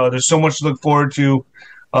always. There's so much to look forward to.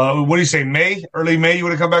 What do you say, May? Early May, you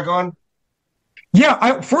want to come back on?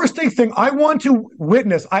 Yeah. First thing, I want to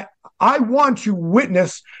witness. I want to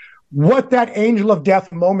witness what that angel of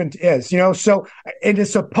death moment is. So it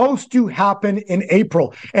is supposed to happen in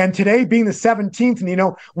April, and today being the 17th,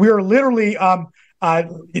 and we are literally 2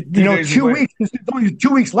 weeks. There's only 2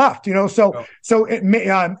 weeks left. So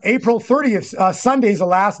April 30th, Sunday is the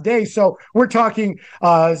last day. So we're talking,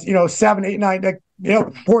 7, 8, 9,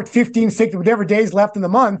 15, 16, whatever days left in the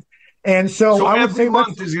month. And so I would say every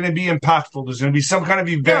month is going to be impactful. There's going to be some kind of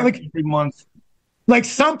event every month. Like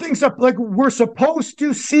something's up, like we're supposed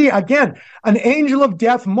to see again. An angel of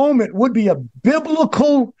death moment would be a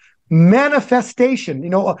biblical manifestation.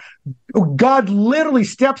 God literally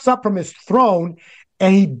steps up from his throne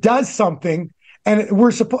and he does something, and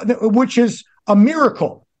which is a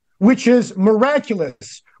miracle, which is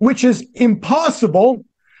miraculous, which is impossible,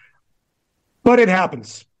 but it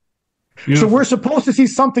happens. Beautiful. So we're supposed to see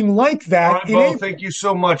something like that. All right, Bo, thank you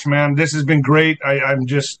so much, man. This has been great.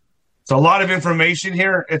 It's a lot of information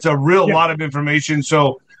here. It's a lot of information.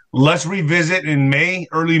 So let's revisit in May,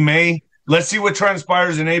 early May. Let's see what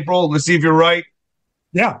transpires in April. Let's see if you're right.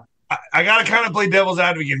 Yeah. I got to kind of play devil's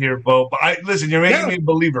advocate here, Bo. But listen, you're making me a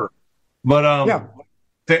believer. But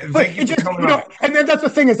thank you for coming on. And then that's the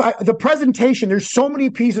thing is the presentation, there's so many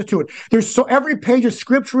pieces to it. Every page is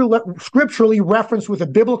scripturally referenced with a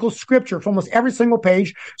biblical scripture for almost every single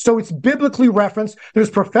page. So it's biblically referenced. There's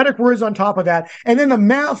prophetic words on top of that. And then the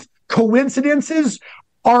math coincidences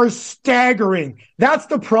are staggering. That's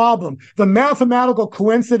the problem. The mathematical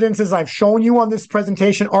coincidences I've shown you on this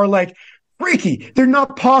presentation are like freaky. They're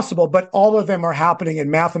not possible, but all of them are happening in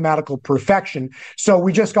mathematical perfection. So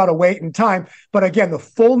we just got to wait in time. But again, the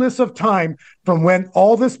fullness of time from when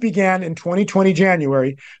all this began in 2020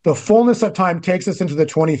 January, the fullness of time takes us into the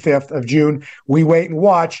 25th of June. We wait and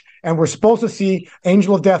watch, and we're supposed to see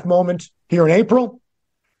angel of death moment here in April.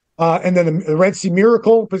 And then the Red Sea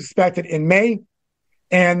miracle was expected in May,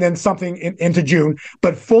 and then something into June,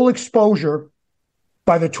 but full exposure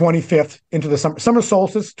by the 25th into the summer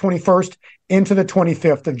solstice, 21st into the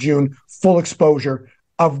 25th of June, full exposure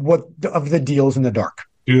of the deals in the dark.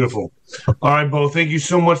 Beautiful. All right, Bo, thank you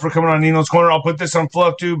so much for coming on Nino's Corner. I'll put this on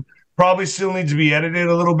FluffTube. Probably still needs to be edited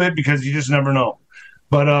a little bit because you just never know.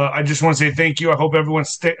 But I just want to say thank you. I hope everyone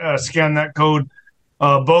scan that code.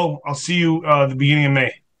 Bo, I'll see you the beginning of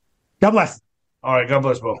May. God bless. All right, God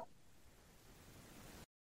bless, Bo.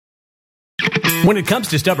 When it comes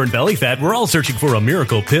to stubborn belly fat, we're all searching for a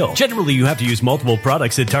miracle pill. Generally, you have to use multiple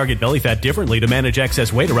products that target belly fat differently to manage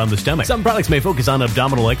excess weight around the stomach. Some products may focus on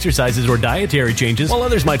abdominal exercises or dietary changes, while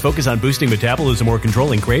others might focus on boosting metabolism or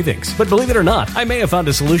controlling cravings. But believe it or not, I may have found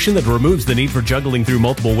a solution that removes the need for juggling through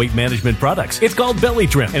multiple weight management products. It's called Belly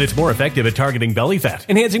Trim, and it's more effective at targeting belly fat,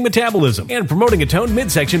 enhancing metabolism, and promoting a toned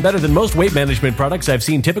midsection better than most weight management products I've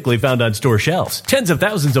seen typically found on store shelves. Tens of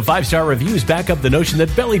thousands of 5-star reviews back up the notion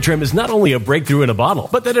that Belly Trim is not only a breakthrough in a bottle,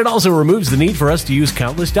 but that it also removes the need for us to use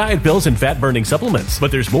countless diet pills and fat-burning supplements. But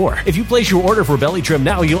there's more. If you place your order for Belly Trim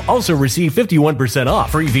now, you'll also receive 51%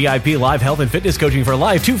 off, free VIP live health and fitness coaching for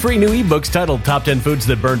life, 2 free new ebooks titled Top 10 Foods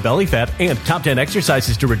That Burn Belly Fat and Top 10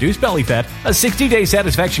 Exercises to Reduce Belly Fat, a 60-day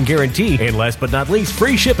satisfaction guarantee, and last but not least,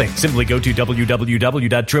 free shipping. Simply go to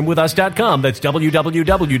www.trimwithus.com. That's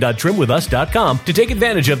www.trimwithus.com to take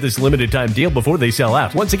advantage of this limited time deal before they sell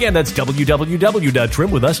out. Once again, that's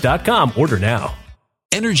www.trimwithus.com. Order now.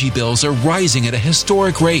 Energy bills are rising at a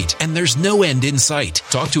historic rate, and there's no end in sight.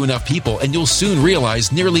 Talk to enough people, and you'll soon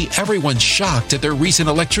realize nearly everyone's shocked at their recent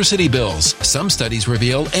electricity bills. Some studies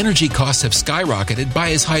reveal energy costs have skyrocketed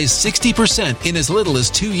by as high as 60% in as little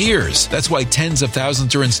as 2 years. That's why tens of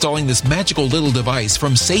thousands are installing this magical little device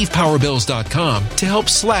from SavePowerBills.com to help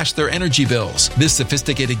slash their energy bills. This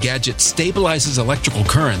sophisticated gadget stabilizes electrical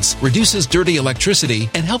currents, reduces dirty electricity,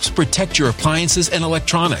 and helps protect your appliances and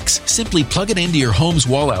electronics. Simply plug it into your home's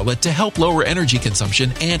wall outlet to help lower energy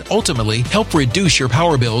consumption and ultimately help reduce your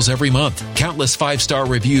power bills every month. Countless 5-star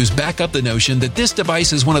reviews back up the notion that this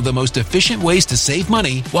device is one of the most efficient ways to save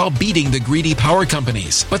money while beating the greedy power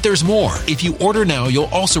companies. But there's more. If you order now, you'll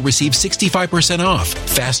also receive 65% off,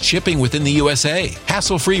 fast shipping within the USA,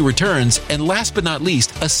 hassle-free returns, and last but not least,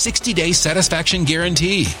 a 60-day satisfaction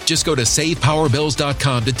guarantee. Just go to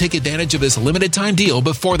SavePowerBills.com to take advantage of this limited time deal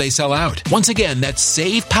before they sell out. Once again, that's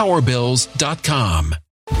SavePowerBills.com.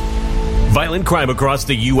 Violent crime across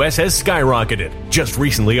the U.S. has skyrocketed. Just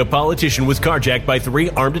recently, a politician was carjacked by 3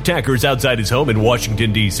 armed attackers outside his home in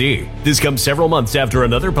Washington, D.C. This comes several months after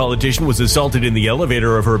another politician was assaulted in the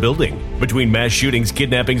elevator of her building. Between mass shootings,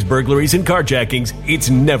 kidnappings, burglaries, and carjackings, it's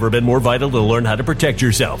never been more vital to learn how to protect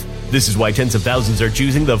yourself. This is why tens of thousands are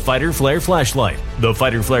choosing the Fighter Flare flashlight. The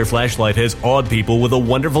Fighter Flare flashlight has awed people with a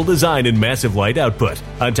wonderful design and massive light output.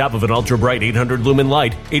 On top of an ultra-bright 800-lumen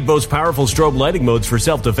light, it boasts powerful strobe lighting modes for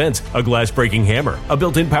self-defense, a glass-breaking hammer, a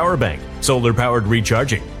built-in power bank, solar-powered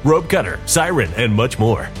recharging, rope cutter, siren, and much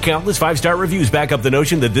more. Countless 5-star reviews back up the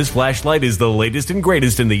notion that this flashlight is the latest and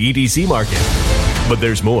greatest in the EDC market. But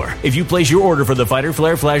there's more. If you place your order for the Fighter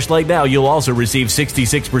Flare flashlight now, you'll also receive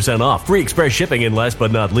 66% off, free express shipping, and last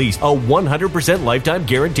but not least, a 100% lifetime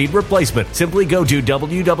guaranteed replacement. Simply go to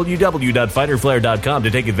www.fighterflare.com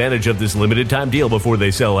to take advantage of this limited time deal before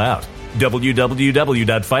they sell out.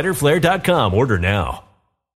 www.fighterflare.com. Order now.